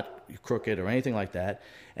were not crooked or anything like that.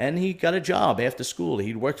 And he got a job after school.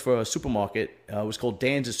 He worked for a supermarket. It was called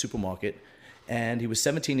Dan's Supermarket, and he was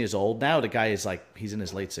 17 years old. Now the guy is he's in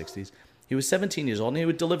his late 60s. He was 17 years old, and he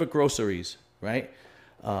would deliver groceries, right?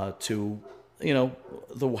 To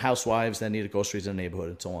the housewives that needed groceries in the neighborhood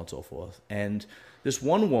and so on and so forth. And this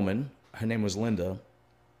one woman, her name was Linda,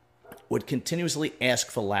 would continuously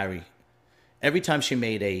ask for Larry. Every time she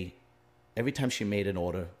made an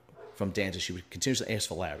order from Danza, she would continuously ask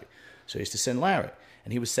for Larry. So he used to send Larry.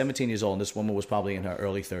 And he was 17 years old, and this woman was probably in her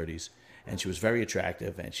early 30s. And she was very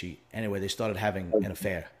attractive, and they started having an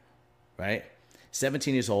affair, right?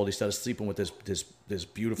 17 years old, he started sleeping with this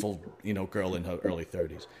beautiful, girl in her early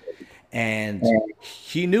 30s. And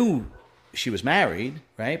he knew she was married,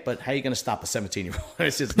 right? But how are you going to stop a 17-year-old?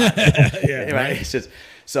 It's just not, right? It's just,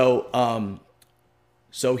 so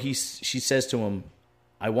she says to him,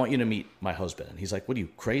 "I want you to meet my husband." And he's like, "What are you,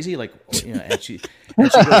 crazy?" And she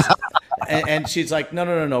goes, and she's like,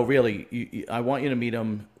 "No, really, I want you to meet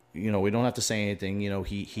him. We don't have to say anything.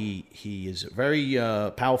 He is a very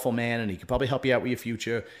powerful man, and he could probably help you out with your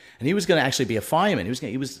future." And he was going to actually be a fireman.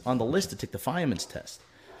 He was on the list to take the fireman's test.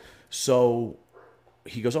 So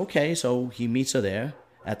he goes, okay. So he meets her there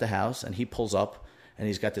at the house, and he pulls up, and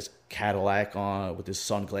he's got this Cadillac on with his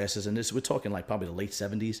sunglasses, and we're talking like probably the late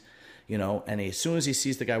 70s, And as soon as he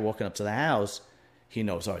sees the guy walking up to the house, he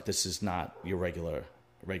knows, all right, this is not your regular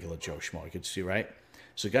Joe Schmo. You could see, right?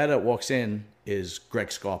 So the guy that walks in is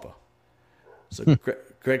Greg Scarpa. So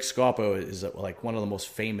Greg Scarpa is like one of the most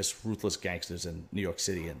famous ruthless gangsters in New York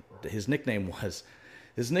City, and his nickname was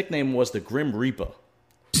the Grim Reaper.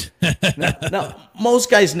 now, most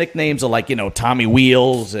guys' nicknames are like, Tommy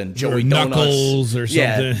Wheels and Joey Knuckles Donuts. or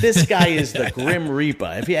something. Yeah, this guy is the Grim Reaper.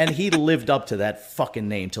 And he lived up to that fucking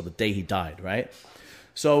name till the day he died, right?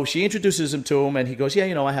 So she introduces him to him, and he goes,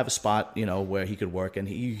 yeah, I have a spot, where he could work. And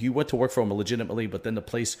he went to work for him legitimately, but then the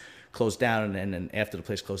place closed down. And then after the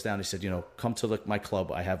place closed down, he said, come to my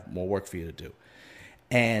club. I have more work for you to do.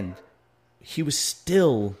 And he was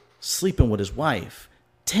still sleeping with his wife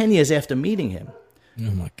 10 years after meeting him.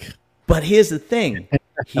 Oh my God. But here's the thing.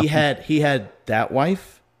 He had that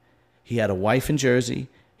wife. He had a wife in Jersey.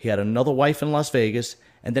 He had another wife in Las Vegas.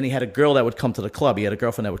 And then he had a girl that would come to the club. He had a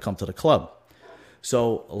girlfriend that would come to the club.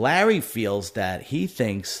 So Larry feels that he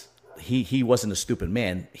thinks he wasn't a stupid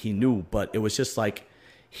man. He knew, but it was just like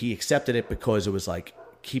he accepted it because it was like,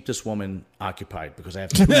 keep this woman occupied because I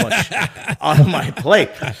have too much on my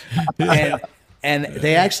plate. And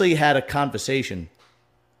they actually had a conversation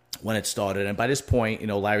when it started. And by this point,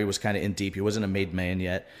 Larry was kind of in deep. He wasn't a made man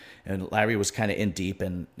yet. And Larry was kind of in deep.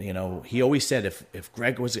 And, he always said, if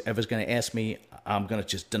Greg was ever going to ask me, I'm going to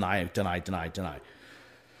just deny.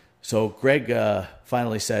 So Greg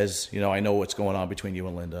finally says, I know what's going on between you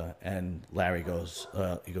and Linda. And Larry goes,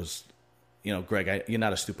 Greg, you're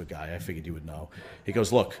not a stupid guy. I figured you would know. He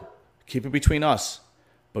goes, look, keep it between us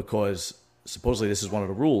because supposedly this is one of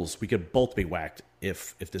the rules. We could both be whacked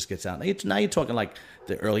if this gets out. Now you're talking like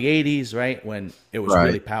the early 80s, right, when it was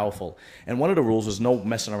really powerful. And one of the rules was no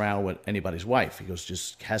messing around with anybody's wife. He goes,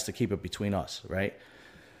 just has to keep it between us, right?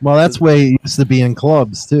 Well, that's the way it used to be in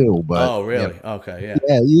clubs too. But oh, really? Okay, yeah.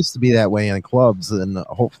 Yeah, it used to be that way in clubs, and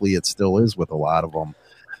hopefully it still is with a lot of them.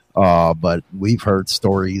 But we've heard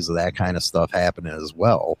stories of that kind of stuff happening as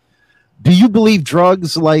well. Do you believe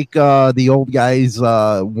drugs like the old guys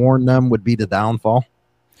warned them would be the downfall?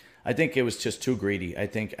 I think it was just too greedy. I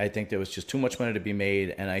think there was just too much money to be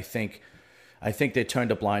made, and I think they turned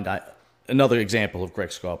a blind eye. Another example of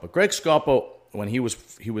Greg Scarpa. Greg Scarpa, when he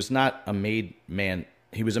was not a made man.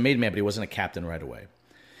 He was a made man, but he wasn't a captain right away.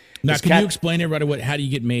 Now, can you explain it right away? How do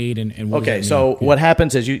you get made? And what okay, so what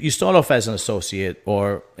happens is you start off as an associate,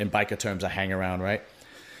 or in biker terms, a hang around, right?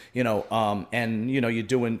 And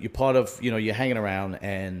you're part of, you're hanging around,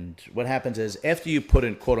 and what happens is after you put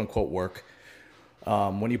in quote unquote work,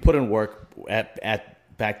 when you put in work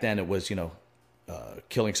at back then it was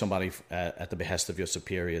killing somebody at the behest of your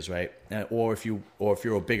superiors, right? Or if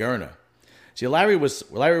you're a big earner. See, Larry was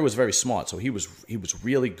very smart, so he was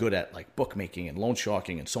really good at like bookmaking and loan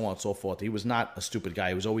sharking and so on and so forth. He was not a stupid guy.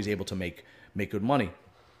 He was always able to make good money.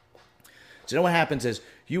 So then what happens is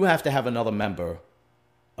you have to have another member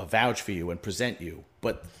vouch for you and present you,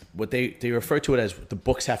 but what they refer to it as the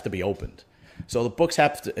books have to be opened. So the books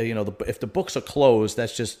have to, if the books are closed,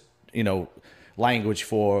 that's just language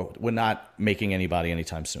for we're not making anybody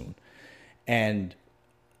anytime soon, and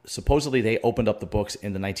supposedly they opened up the books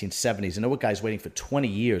in the 1970s, and there were guys waiting for 20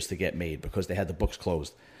 years to get made because they had the books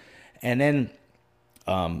closed. And then,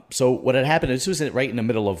 so what had happened, this was right in the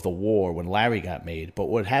middle of the war when Larry got made, but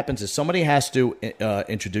what happens is somebody has to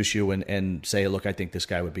introduce you and say, look, I think this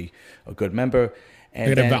guy would be a good member.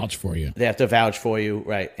 And they have to vouch for you. They have to vouch for you,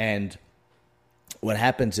 right? And what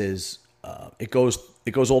happens is it goes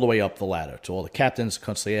all the way up the ladder to all the captains,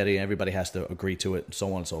 consigliere, everybody has to agree to it, and so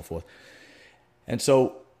on and so forth. And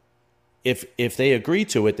so if they agree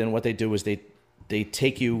to it, then what they do is they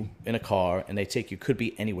take you in a car, and they take you, could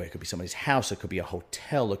be anywhere. It could be somebody's house. It could be a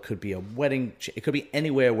hotel. It could be a wedding. It could be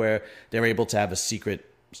anywhere where they're able to have a secret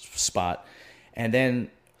spot. And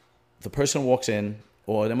then the person walks in,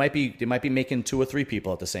 or they might be making 2 or 3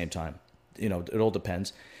 people at the same time. It all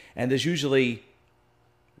depends. And there's usually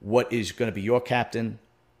what is going to be your captain,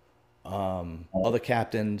 other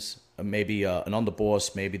captains, maybe an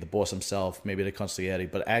underboss, maybe the boss himself, maybe the consigliere,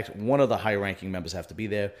 but one of the high-ranking members have to be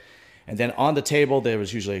there. And then on the table, there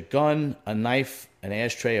is usually a gun, a knife, an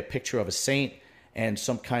ashtray, a picture of a saint, and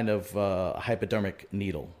some kind of hypodermic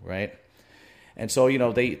needle, right? And so,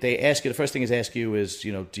 they ask you, the first thing they ask you is,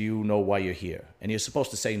 do you know why you're here? And you're supposed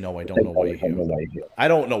to say, no, I don't know why you're here. I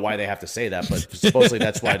don't know why they have to say that, but supposedly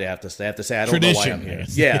that's why they have to say, I don't know why I'm here.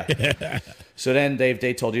 Yeah. So then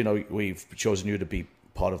they told you, we've chosen you to be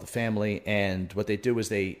part of the family. And what they do is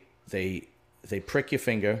they prick your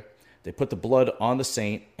finger, they put the blood on the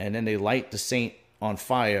saint, and then they light the saint on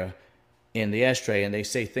fire in the ashtray, and they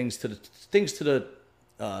say things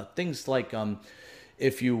like,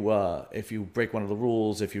 if you break one of the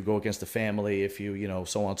rules, if you go against the family, if you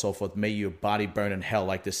so on and so forth, may your body burn in hell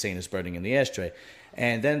like this saint is burning in the ashtray.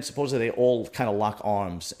 And then supposedly they all kind of lock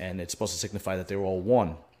arms, and it's supposed to signify that they were all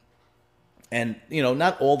one. And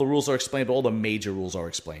not all the rules are explained, but all the major rules are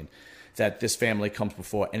explained. That this family comes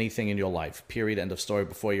before anything in your life. Period. End of story.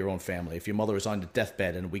 Before your own family. If your mother is on the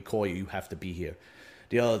deathbed and we call you, you have to be here.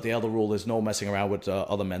 The other rule is no messing around with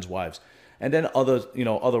other men's wives. And then other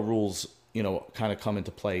rules kind of come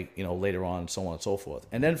into play, later on, so on and so forth.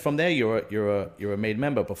 And then from there, you're a made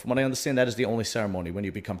member. But from what I understand, that is the only ceremony. When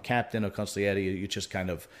you become captain or consigliere, you just kind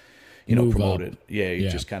of, promoted. Yeah, you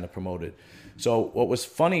just kind of promoted. So what was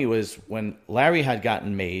funny was when Larry had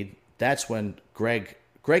gotten made, that's when Greg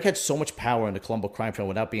had so much power in the Colombo crime family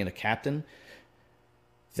without being a captain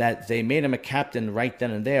that they made him a captain right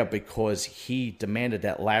then and there because he demanded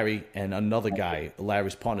that Larry and another guy,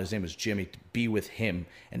 Larry's partner, his name was Jimmy, be with him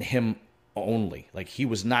and him only. Like, he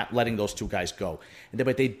was not letting those two guys go.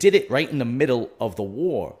 But they did it right in the middle of the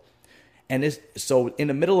war. And so in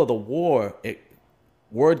the middle of the war,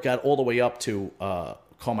 word got all the way up to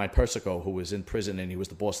Carmine Persico, who was in prison, and he was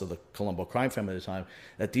the boss of the Colombo crime family at the time,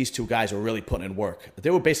 that these two guys were really putting in work.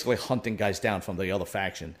 They were basically hunting guys down from the other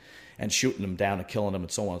faction and shooting them down and killing them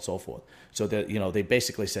and so on and so forth. So that, they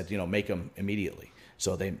basically said, make them immediately.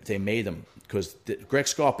 So they made them, because Greg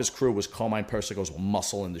Scarpa's crew was Carmine Persico's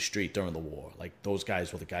muscle in the street during the war. Like, those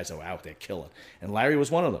guys were the guys that were out there killing. And Larry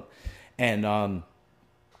was one of them. And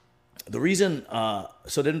the reason,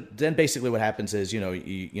 so then basically what happens is, you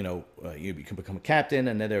can become a captain,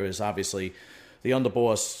 and then there is obviously the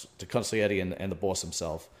underboss, the consigliere, and the boss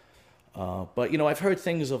himself. But, I've heard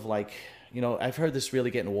things of like, I've heard this really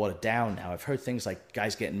getting watered down now. I've heard things like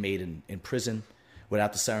guys getting made in prison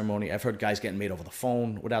without the ceremony. I've heard guys getting made over the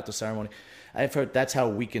phone without the ceremony. I've heard that's how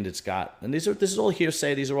weakened it's got. And this is all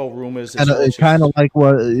hearsay. These are all rumors. And it's kind of like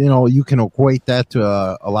what, you can equate that to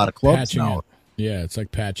a lot of clubs patching now. It. Yeah, it's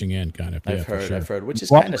like patching in kind of. I've sure. heard, which is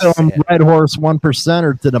kind of Welcome, sad. Red Horse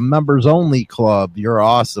 1%er to the members only club. You're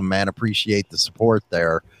awesome, man. Appreciate the support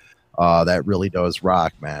there. That really does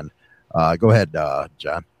rock, man. Go ahead,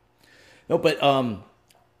 John. No, but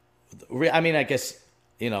I mean, I guess,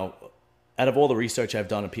 out of all the research I've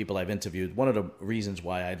done and people I've interviewed, one of the reasons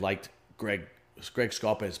why I liked Greg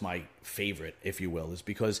Scarpa is my favorite, if you will, is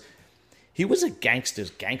because he was a gangster's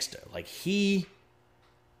gangster. Like, he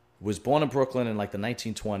was born in Brooklyn in like the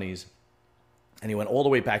 1920s, and he went all the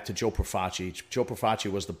way back to Joe Profaci. Joe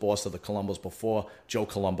Profaci was the boss of the Colombos before Joe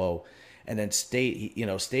Colombo, and then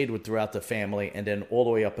stayed with throughout the family, and then all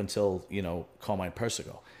the way up until, Carmine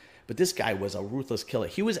Persico. But this guy was a ruthless killer.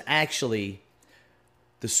 He was actually,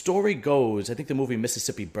 the story goes, I think the movie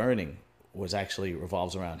Mississippi Burning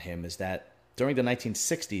revolves around him, is that during the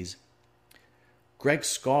 1960s, Greg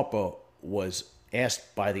Scarpa was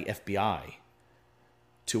asked by the FBI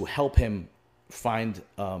to help him find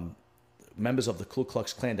members of the Ku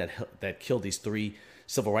Klux Klan that killed these 3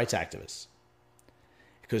 civil rights activists,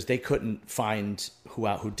 because they couldn't find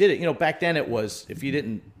who did it. Back then it was,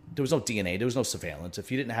 there was no DNA, there was no surveillance.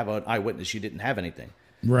 If you didn't have an eyewitness, you didn't have anything.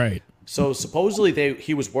 Right. So supposedly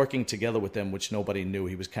he was working together with them, which nobody knew.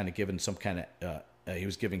 He was kind of given some kind of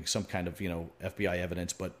FBI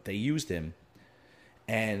evidence, but they used him.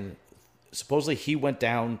 And supposedly he went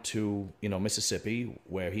down to, Mississippi,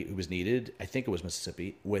 where he was needed. I think it was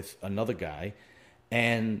Mississippi, with another guy,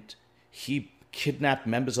 and he kidnapped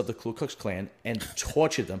members of the Ku Klux Klan and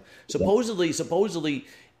tortured them. Supposedly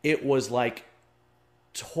it was like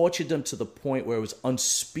tortured them to the point where it was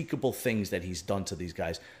unspeakable things that he's done to these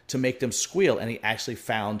guys to make them squeal. And he actually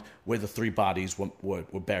found where the 3 bodies were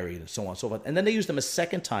buried, and so on and so forth. And then they used them a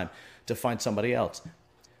second time to find somebody else.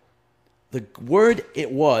 The word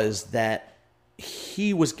it was that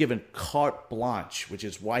he was given carte blanche, which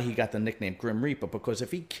is why he got the nickname Grim Reaper, because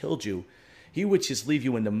if he killed you, he would just leave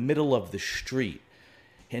you in the middle of the street.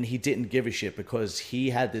 And he didn't give a shit, because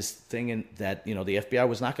he had this thing in that, the FBI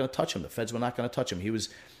was not going to touch him. The feds were not going to touch him. He was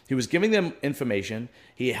giving them information.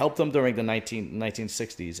 He helped them during the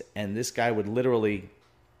 1960s. And this guy would literally,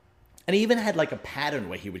 and he even had like a pattern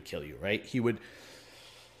where he would kill you, right? He would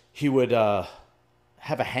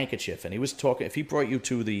have a handkerchief, and he was talking. If you brought you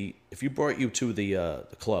to the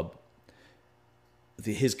club,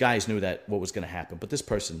 his guys knew that what was going to happen. But this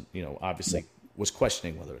person, obviously was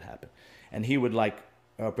questioning whether it happened, and he would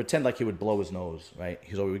pretend like he would blow his nose, right?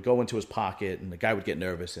 So he would go into his pocket, and the guy would get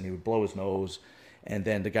nervous, and he would blow his nose, and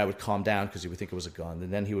then the guy would calm down because he would think it was a gun,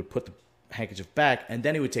 and then he would put the handkerchief back, and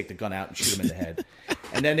then he would take the gun out and shoot him in the head,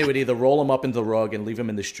 and then they would either roll him up into the rug and leave him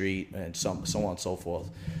in the street, and so on and so forth.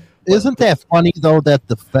 Isn't that funny, though, that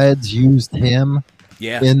the feds used him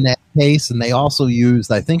Yeah. in that case, and they also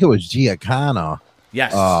used, I think it was Giancana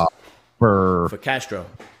Yes. For Castro.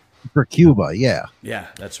 Cuba. Yeah. Yeah,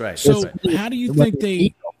 that's right. So That's right. how do you think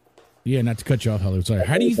they? Yeah, not to cut you off, Heather. Sorry.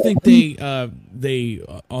 How do you think they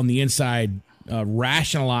on the inside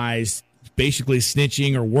rationalized basically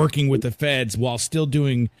snitching or working with the feds while still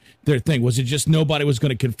doing their thing? Was it just nobody was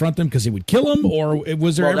going to confront them because they would kill them, or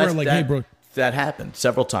was there ever like, hey, bro? That happened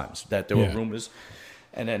several times. That there were Yeah. rumors,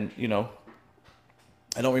 and then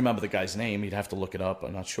I don't remember the guy's name. You'd have to look it up.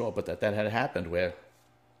 I'm not sure, but that had happened where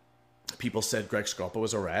people said Greg Scarpa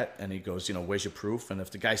was a rat, and he goes, where's your proof? And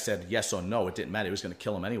if the guy said yes or no, it didn't matter. He was going to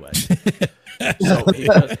kill him anyway. So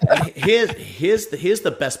here's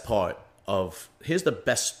the best part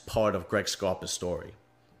of Greg Scarpa's story.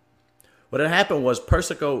 What had happened was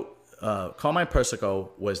Carmine Persico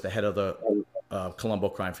was the head of the Colombo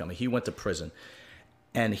crime family. He went to prison,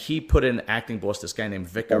 and he put in acting boss this guy named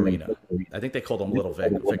Vic Arena. I think they called him Little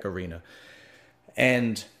Vic Arena.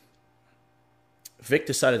 And Vic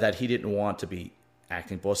decided that he didn't want to be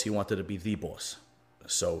acting boss. He wanted to be the boss.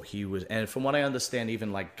 So he was, and from what I understand,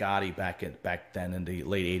 even like Gotti back then in the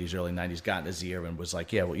late 80s, early 90s, got in his ear and was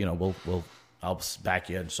like, yeah, well, I'll back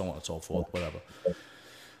you and so on and so forth, whatever.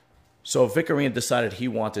 So Vic Arena decided he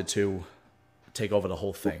wanted to take over the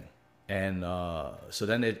whole thing. And so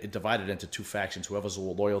then it divided into two factions, whoever was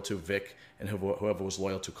loyal to Vic and whoever was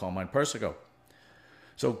loyal to Carmine Persico.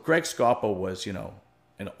 So Greg Scarpa was,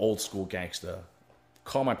 an old school gangster.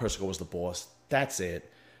 Carmine Persico was the boss. That's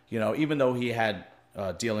it. Even though he had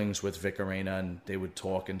dealings with Vic Arena and they would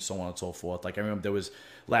talk and so on and so forth. Like I remember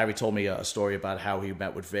Larry told me a story about how he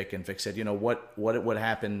met with Vic, and Vic said, what would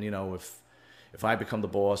happen, if I become the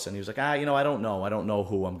boss? And he was like, I don't know. I don't know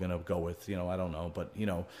who I'm going to go with. I don't know.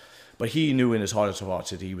 But he knew in his heart of hearts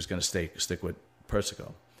that he was going to stick with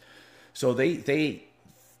Persico. So they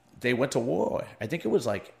went to war. I think it was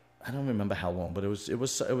like, I don't remember how long, but it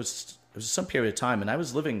was some period of time. And I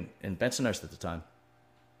was living in Bensonhurst at the time.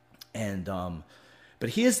 And but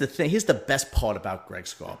here's the thing. Here's the best part about Greg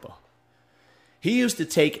Scarpa. He used to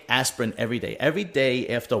take aspirin every day. Every day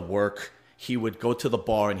after work, he would go to the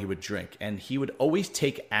bar and he would drink. And he would always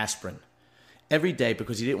take aspirin every day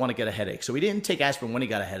because he didn't want to get a headache. So he didn't take aspirin when he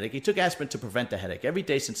got a headache. He took aspirin to prevent the headache every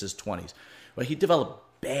day since his 20s. But he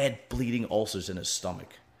developed bad bleeding ulcers in his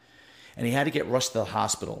stomach. And he had to get rushed to the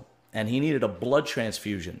hospital. And he needed a blood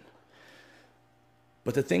transfusion.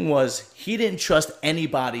 But the thing was, he didn't trust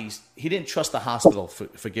the hospital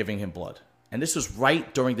for giving him blood. And this was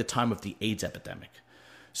right during the time of the AIDS epidemic.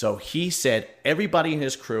 So he said everybody in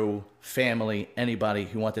his crew, family, anybody,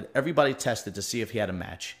 he wanted everybody tested to see if he had a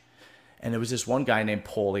match. And there was this one guy named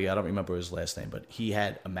Paulie, I don't remember his last name, but he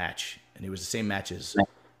had a match. And he was the same match as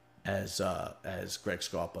Greg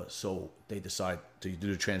Scarpa. So they decided to do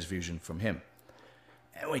the transfusion from him.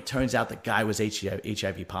 And it turns out the guy was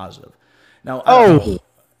HIV positive. Now,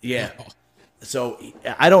 yeah. So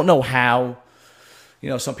I don't know how.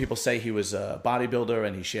 Some people say he was a bodybuilder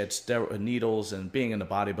and he shared needles, and being in the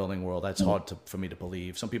bodybuilding world, that's hard for me to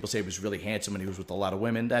believe. Some people say he was really handsome and he was with a lot of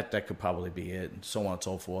women. That could probably be it, and so on and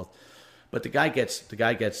so forth. But the guy gets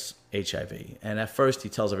HIV, and at first he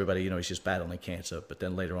tells everybody, he's just battling cancer. But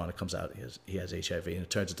then later on, it comes out he has HIV, and it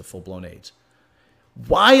turns into full blown AIDS.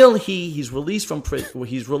 While he's released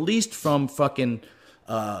from fucking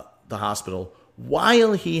the hospital,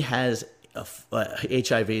 while he has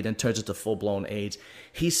HIV, then turns into full-blown AIDS,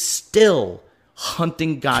 he's still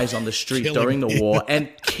hunting guys on the street during the war and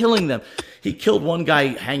killing them. He killed one guy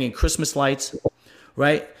hanging Christmas lights,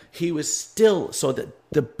 right? He was still... So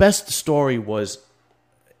the best story was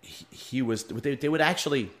they would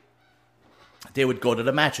go to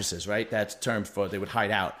the mattresses, right? That's term for they would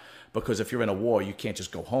hide out. Because if you're in a war, you can't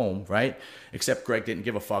just go home, right? Except Greg didn't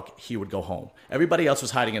give a fuck. He would go home. Everybody else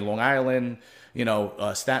was hiding in Long Island,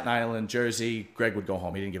 Staten Island, Jersey. Greg would go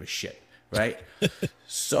home. He didn't give a shit, right?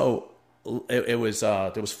 So it was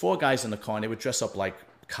there was 4 guys in the car, and they would dress up like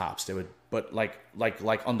cops. They would, but like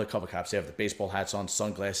undercover cops. They have the baseball hats on,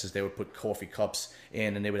 sunglasses. They would put coffee cups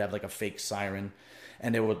in, and they would have like a fake siren.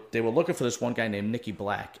 And they were looking for this one guy named Nicky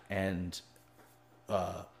Black, and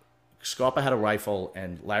Scarpa had a rifle,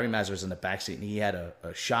 and Larry Mazza was in the backseat, and he had a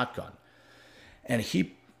shotgun. And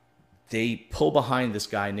they pull behind this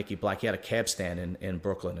guy, Nicky Black. He had a cab stand in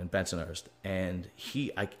Brooklyn, in Bensonhurst. And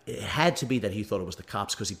it had to be that he thought it was the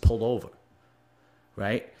cops because he pulled over,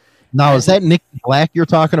 right? Now, is that Nicky Black you're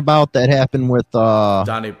talking about that happened with...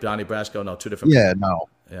 Donnie Brasco? No, two different people. No.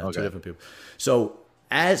 Yeah, okay. Two different people. So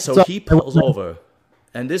he pulls over...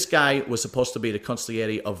 And this guy was supposed to be the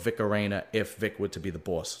consigliere of Vic Arena if Vic were to be the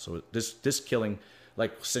boss. So this killing,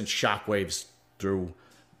 like, sent shockwaves through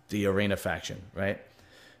the Arena faction, right?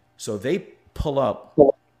 So they pull up,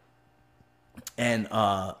 and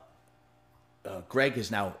Greg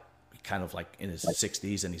is now kind of like in his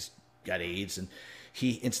 60s, and he's got AIDS, and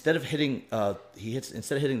he instead of hitting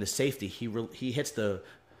the safety, he hits the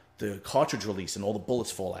cartridge release, and all the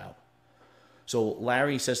bullets fall out. So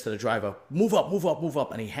Larry says to the driver, "Move up, move up, move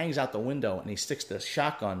up," and he hangs out the window and he sticks the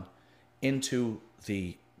shotgun into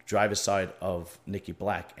the driver's side of Nicky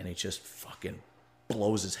Black, and he just fucking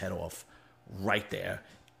blows his head off right there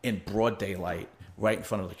in broad daylight, right in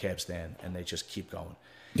front of the cab stand, and they just keep going.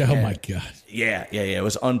 Oh my God. Yeah. It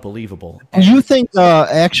was unbelievable. Do you think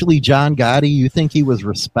actually John Gotti, you think he was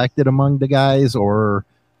respected among the guys, or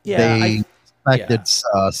they respected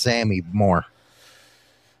Sammy more?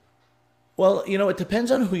 Well, it depends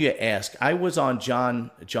on who you ask. I was on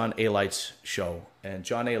John A. Light's show, and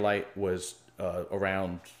John A. Light was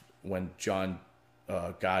around when John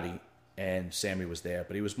Gotti and Sammy was there,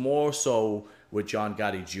 but he was more so with John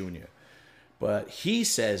Gotti Jr. But he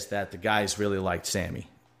says that the guys really liked Sammy.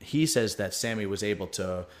 He says that Sammy was able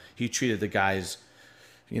to, he treated the guys,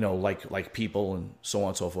 like people and so on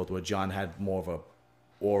and so forth, where John had more of a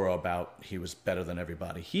aura about he was better than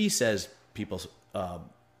everybody. He says people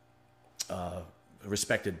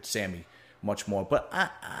respected Sammy much more, but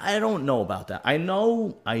I don't know about that. I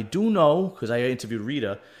do know, because I interviewed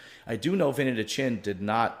Rita, I do know Vinny the Chin did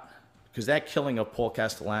not, because that killing of Paul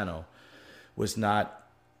Castellano was not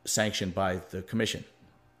sanctioned by the commission.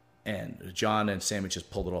 And John and Sammy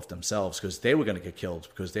just pulled it off themselves because they were going to get killed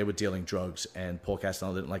because they were dealing drugs, and Paul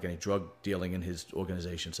Castellano didn't like any drug dealing in his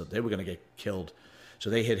organization, so they were going to get killed.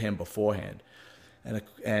 So they hit him beforehand. And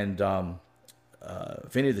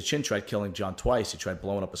Vinny the Chin tried killing John twice. He tried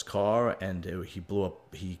blowing up his car, and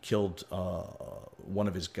he killed one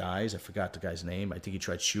of his guys. I forgot the guy's name. I think he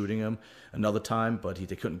tried shooting him another time, but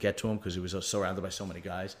they couldn't get to him because he was surrounded by so many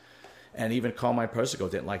guys. And even Carmine Persico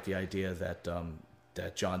didn't like the idea that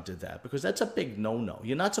John did that, because that's a big no-no.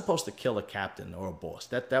 You're not supposed to kill a captain or a boss.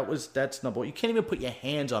 That's number one. You can't even put your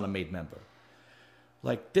hands on a made member.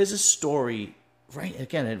 Like, there's a story, right?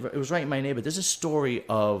 Again, it was right in my neighborhood. There's a story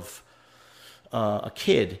of a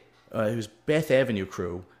kid who's Bath Avenue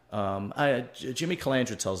crew. Jimmy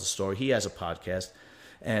Calandra tells the story. He has a podcast,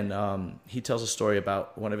 and he tells a story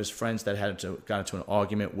about one of his friends that got into an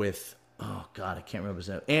argument with, oh God, I can't remember his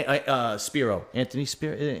name. Spiro, Anthony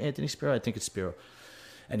Spiro. I think it's Spiro.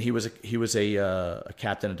 And he was a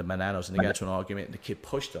captain at the Bananos, and they got into an argument, and the kid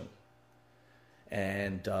pushed him.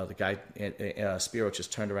 And the guy, Spiro,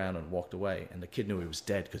 just turned around and walked away. And the kid knew he was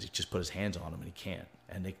dead because he just put his hands on him, and he can't.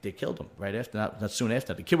 And they killed him right after, not soon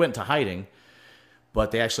after. The kid went into hiding,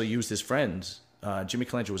 but they actually used his friends. Jimmy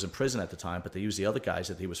Calandra was in prison at the time, but they used the other guys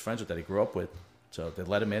that he was friends with, that he grew up with. So they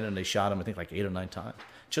let him in, and they shot him, I think, like 8 or 9 times,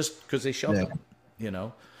 just because they shoved him,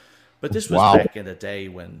 But this was back in the day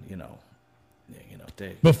when,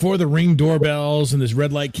 before the Ring doorbells and there's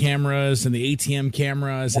red light cameras and the ATM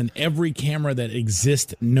cameras and every camera that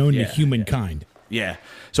exists known to humankind. Yeah.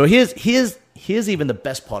 So here's even the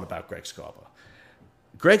best part about Greg Scarpa.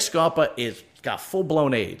 Greg Scarpa got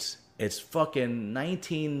full-blown AIDS. It's fucking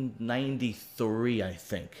 1993, I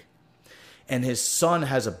think. And his son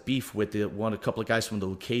has a beef with a couple of guys from the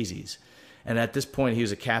Lucchese's. And at this point, he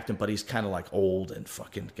was a captain, but he's kind of like old and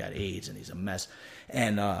fucking got AIDS, and he's a mess.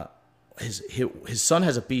 And his son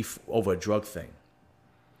has a beef over a drug thing.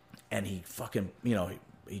 And he fucking,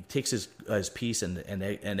 he takes his piece, and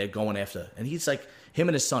they're going after. And he's like, him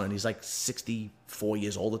and his son, and he's like 64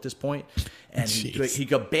 years old at this point. And he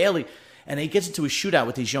got barely, and he gets into a shootout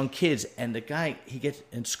with these young kids, and the guy,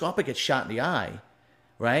 and Scarpa gets shot in the eye,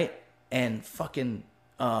 right? And fucking,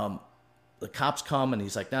 the cops come, and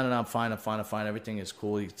he's like, no, I'm fine, everything is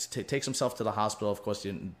cool. He takes himself to the hospital. Of course,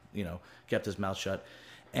 he didn't, kept his mouth shut.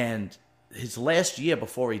 And his last year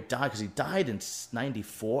before he died, because he died in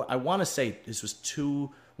 94, I want to say this was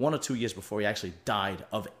 1 or 2 years before he actually died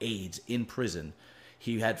of AIDS in prison.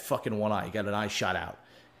 He had fucking one eye. He got an eye shot out.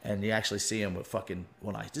 And you actually see him with fucking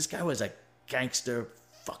one eye. This guy was a gangster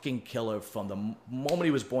fucking killer from the moment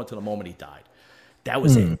he was born to the moment he died. That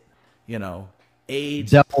was it.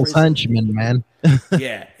 AIDS. Devil's henchman, man.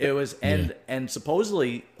 Yeah, it was. And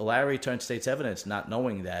supposedly Larry turned state's evidence, not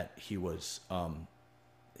knowing that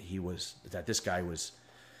that this guy was,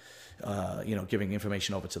 giving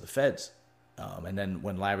information over to the feds. And then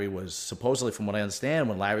when Larry was supposedly, from what I understand,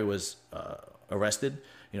 when Larry was arrested,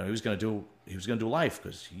 he was going to do life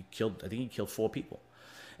because he killed 4 people.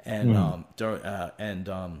 And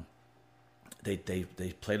they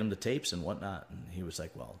played him the tapes and whatnot, and he was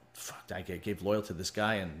like, well, fuck, I gave loyalty to this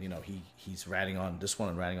guy, and he's ratting on this one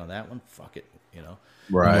and ratting on that one. Fuck it, you know.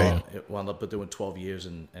 Right. It wound up doing 12 years,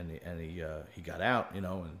 and he got out, you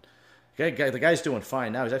know, and the guy's doing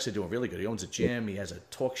fine now. He's actually doing really good. He owns a gym. He has a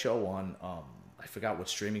talk show on I forgot what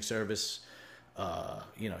streaming service.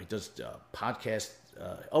 You know, he does podcast.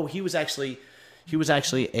 He was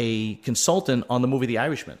actually a consultant on the movie The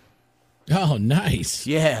Irishman. Oh, nice.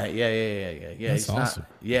 Yeah. That's awesome.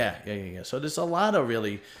 Yeah. So there's a lot of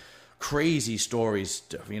really crazy stories,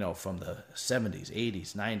 you know, from the 70s,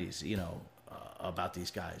 80s, 90s, you know, about these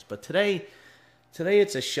guys. But today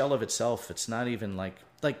it's a shell of itself. It's not even like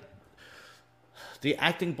the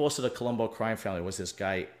acting boss of the Colombo crime family was this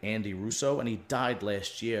guy Andy Russo, and he died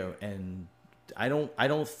last year. And I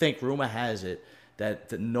don't think, rumor has it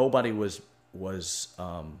that nobody was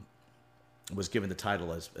given the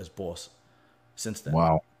title as boss since then.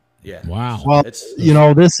 Wow. Yeah. Wow. Well, you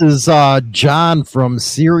know, this is John from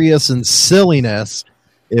Serious and Silliness.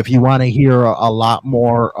 If you want to hear a lot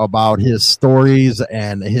more about his stories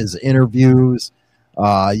and his interviews,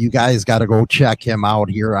 you guys got to go check him out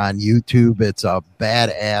here on YouTube. It's a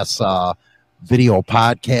badass video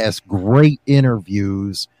podcast, great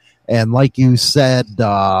interviews. And like you said,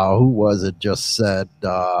 who was it just said?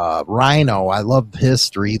 Rhino, I love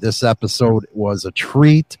history. This episode was a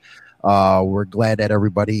treat. We're glad that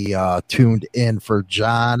everybody tuned in for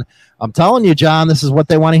John. I'm telling you, John, this is what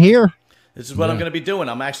they want to hear. This is what I'm going to be doing.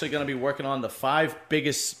 I'm actually going to be working on the 5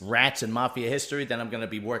 biggest rats in mafia history. Then I'm going to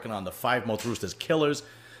be working on the 5 most ruthless killers,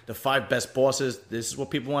 the 5 best bosses. This is what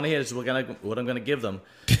people want to hear. This is what I'm going to give them.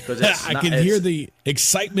 I can hear the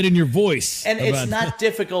excitement in your voice. And it's not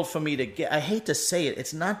difficult for me to get. I hate to say it.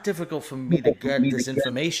 It's not difficult for me to get this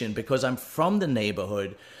information because I'm from the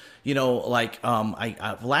neighborhood. You know, like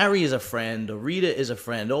Larry is a friend, Rita is a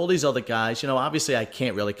friend, all these other guys. You know, obviously I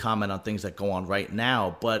can't really comment on things that go on right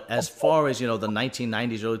now. But as far as, you know, the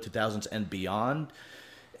 1990s, early 2000s and beyond,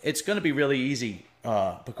 it's going to be really easy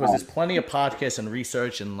because there's plenty of podcasts and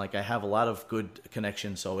research, and like I have a lot of good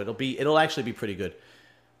connections. So it'll actually be pretty good.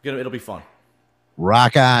 It'll be fun.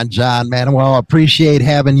 Rock on, John, man. Well, appreciate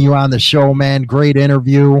having you on the show, man. Great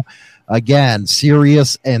interview. Again,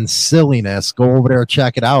 Serious and Silliness. Go over there,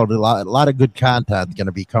 check it out. A lot of good content going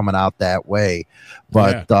to be coming out that way.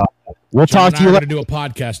 But we'll John talk to you. We're going to do a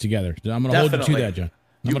podcast together. I'm going to hold you to that, John.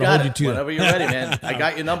 I'm going to hold you to whenever you're ready, man. I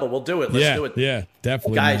got your number. We'll do it. Let's do it. Yeah,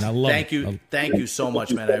 definitely, guys. Man. I love thank it. you, thank you so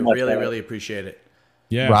much, man. I really, really appreciate it.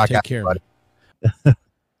 Yeah, Rock take on, care. buddy.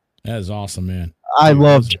 That is awesome, man. I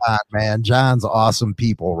love John, man. John's awesome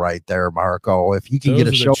people right there, Marco. If you can get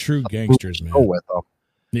a show, true gangsters, man. With them.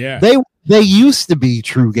 Yeah, they used to be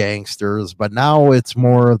true gangsters, but now it's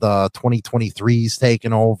more the 2023s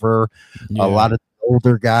taking over. Yeah. A lot of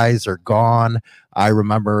older guys are gone. I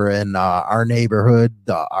remember in our neighborhood,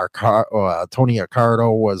 Tony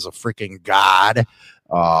Accardo was a freaking god.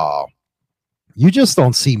 You just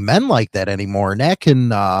don't see men like that anymore, and that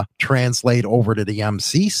can translate over to the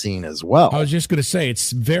MC scene as well. I was just going to say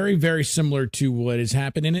it's very, very similar to what has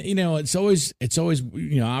happened, and you know, it's always,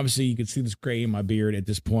 you know, obviously you can see this gray in my beard at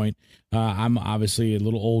this point. I'm obviously a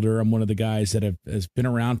little older. I'm one of the guys that has been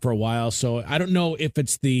around for a while, so I don't know if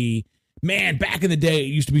it's the man back in the day it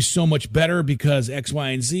used to be so much better because X, Y,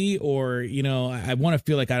 and Z, or you know, I want to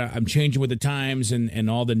feel like I'm changing with the times and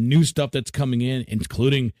all the new stuff that's coming in,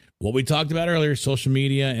 including what we talked about earlier, social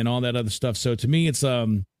media and all that other stuff. So to me, it's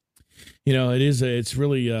you know, it's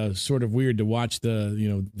really sort of weird to watch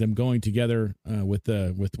them going together with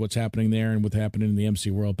what's happening there and what's happening in the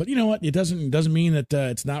MC world. But you know what? It doesn't mean that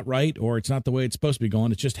it's not right or it's not the way it's supposed to be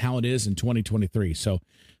going. It's just how it is in 2023. So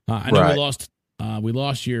I know we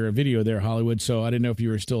lost your video there, Hollywood. So I didn't know if you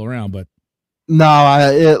were still around, but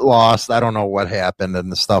no, it lost. I don't know what happened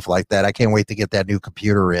and the stuff like that. I can't wait to get that new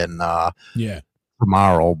computer in.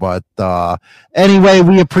 Tomorrow. But anyway,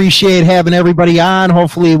 we appreciate having everybody on.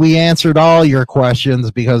 Hopefully we answered all your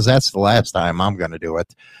questions because that's the last time I'm going to do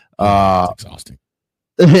it. It's exhausting.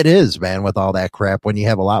 It is, man, with all that crap when you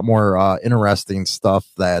have a lot more interesting stuff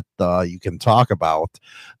that you can talk about.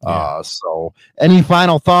 So any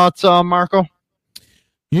final thoughts, Marco?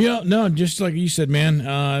 Yeah, no, just like you said, man,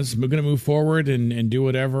 we're going to move forward and do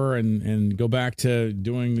whatever and go back to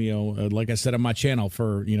doing, you know, like I said on my channel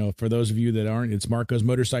for those of you that aren't, it's Marco's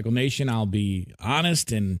Motorcycle Nation. I'll be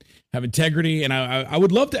honest and have integrity. And I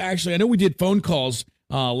would love to actually, I know we did phone calls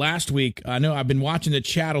last week. I know I've been watching the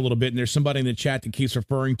chat a little bit and there's somebody in the chat that keeps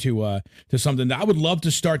referring to something that I would love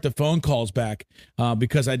to start the phone calls back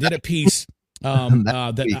because I did a piece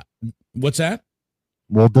what's that?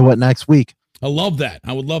 We'll do it next week. I love that.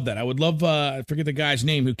 I would love that. I would love, I forget the guy's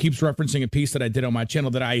name who keeps referencing a piece that I did on my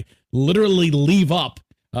channel that I literally leave up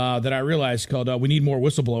that I realized called "We Need More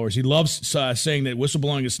Whistleblowers." He loves saying that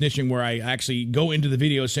whistleblowing is snitching, where I actually go into the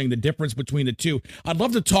video saying the difference between the two. I'd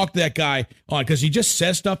love to talk to that guy on, because he just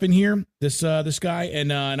says stuff in here, this guy,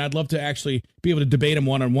 and I'd love to actually be able to debate him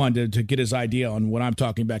one-on-one to get his idea on what I'm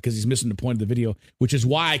talking about, because he's missing the point of the video, which is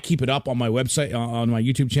why I keep it up on my website, on my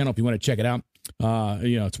YouTube channel, if you want to check it out.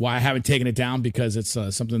 It's why I haven't taken it down, because it's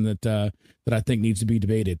something that I think needs to be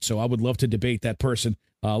debated. So I would love to debate that person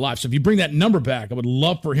live. So if you bring that number back, I would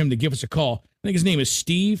love for him to give us a call. I think his name is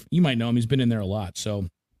Steve. You might know him. He's been in there a lot. So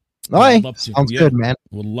all right, sounds good, man.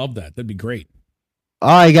 Would love that. That'd be great. All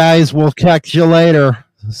right, guys, we'll catch you later.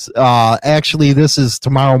 Actually, this is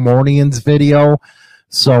tomorrow morning's video,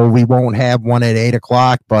 so we won't have one at 8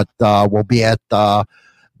 o'clock, but we'll be at the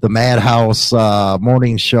Madhouse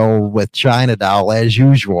morning show with China Doll as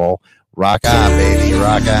usual. Rock on, baby,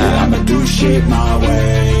 rock on. Yeah, I'ma do shit my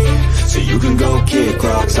way, so you can go kick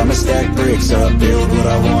rocks. I'ma stack bricks up, build what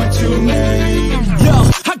I want to make.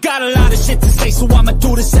 Yo, I got a lot of shit to say, so I'ma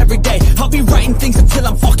do this every day. I'll be writing things until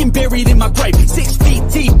I'm fucking buried in my grave. 6 feet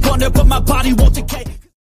deep under, but my body won't decay.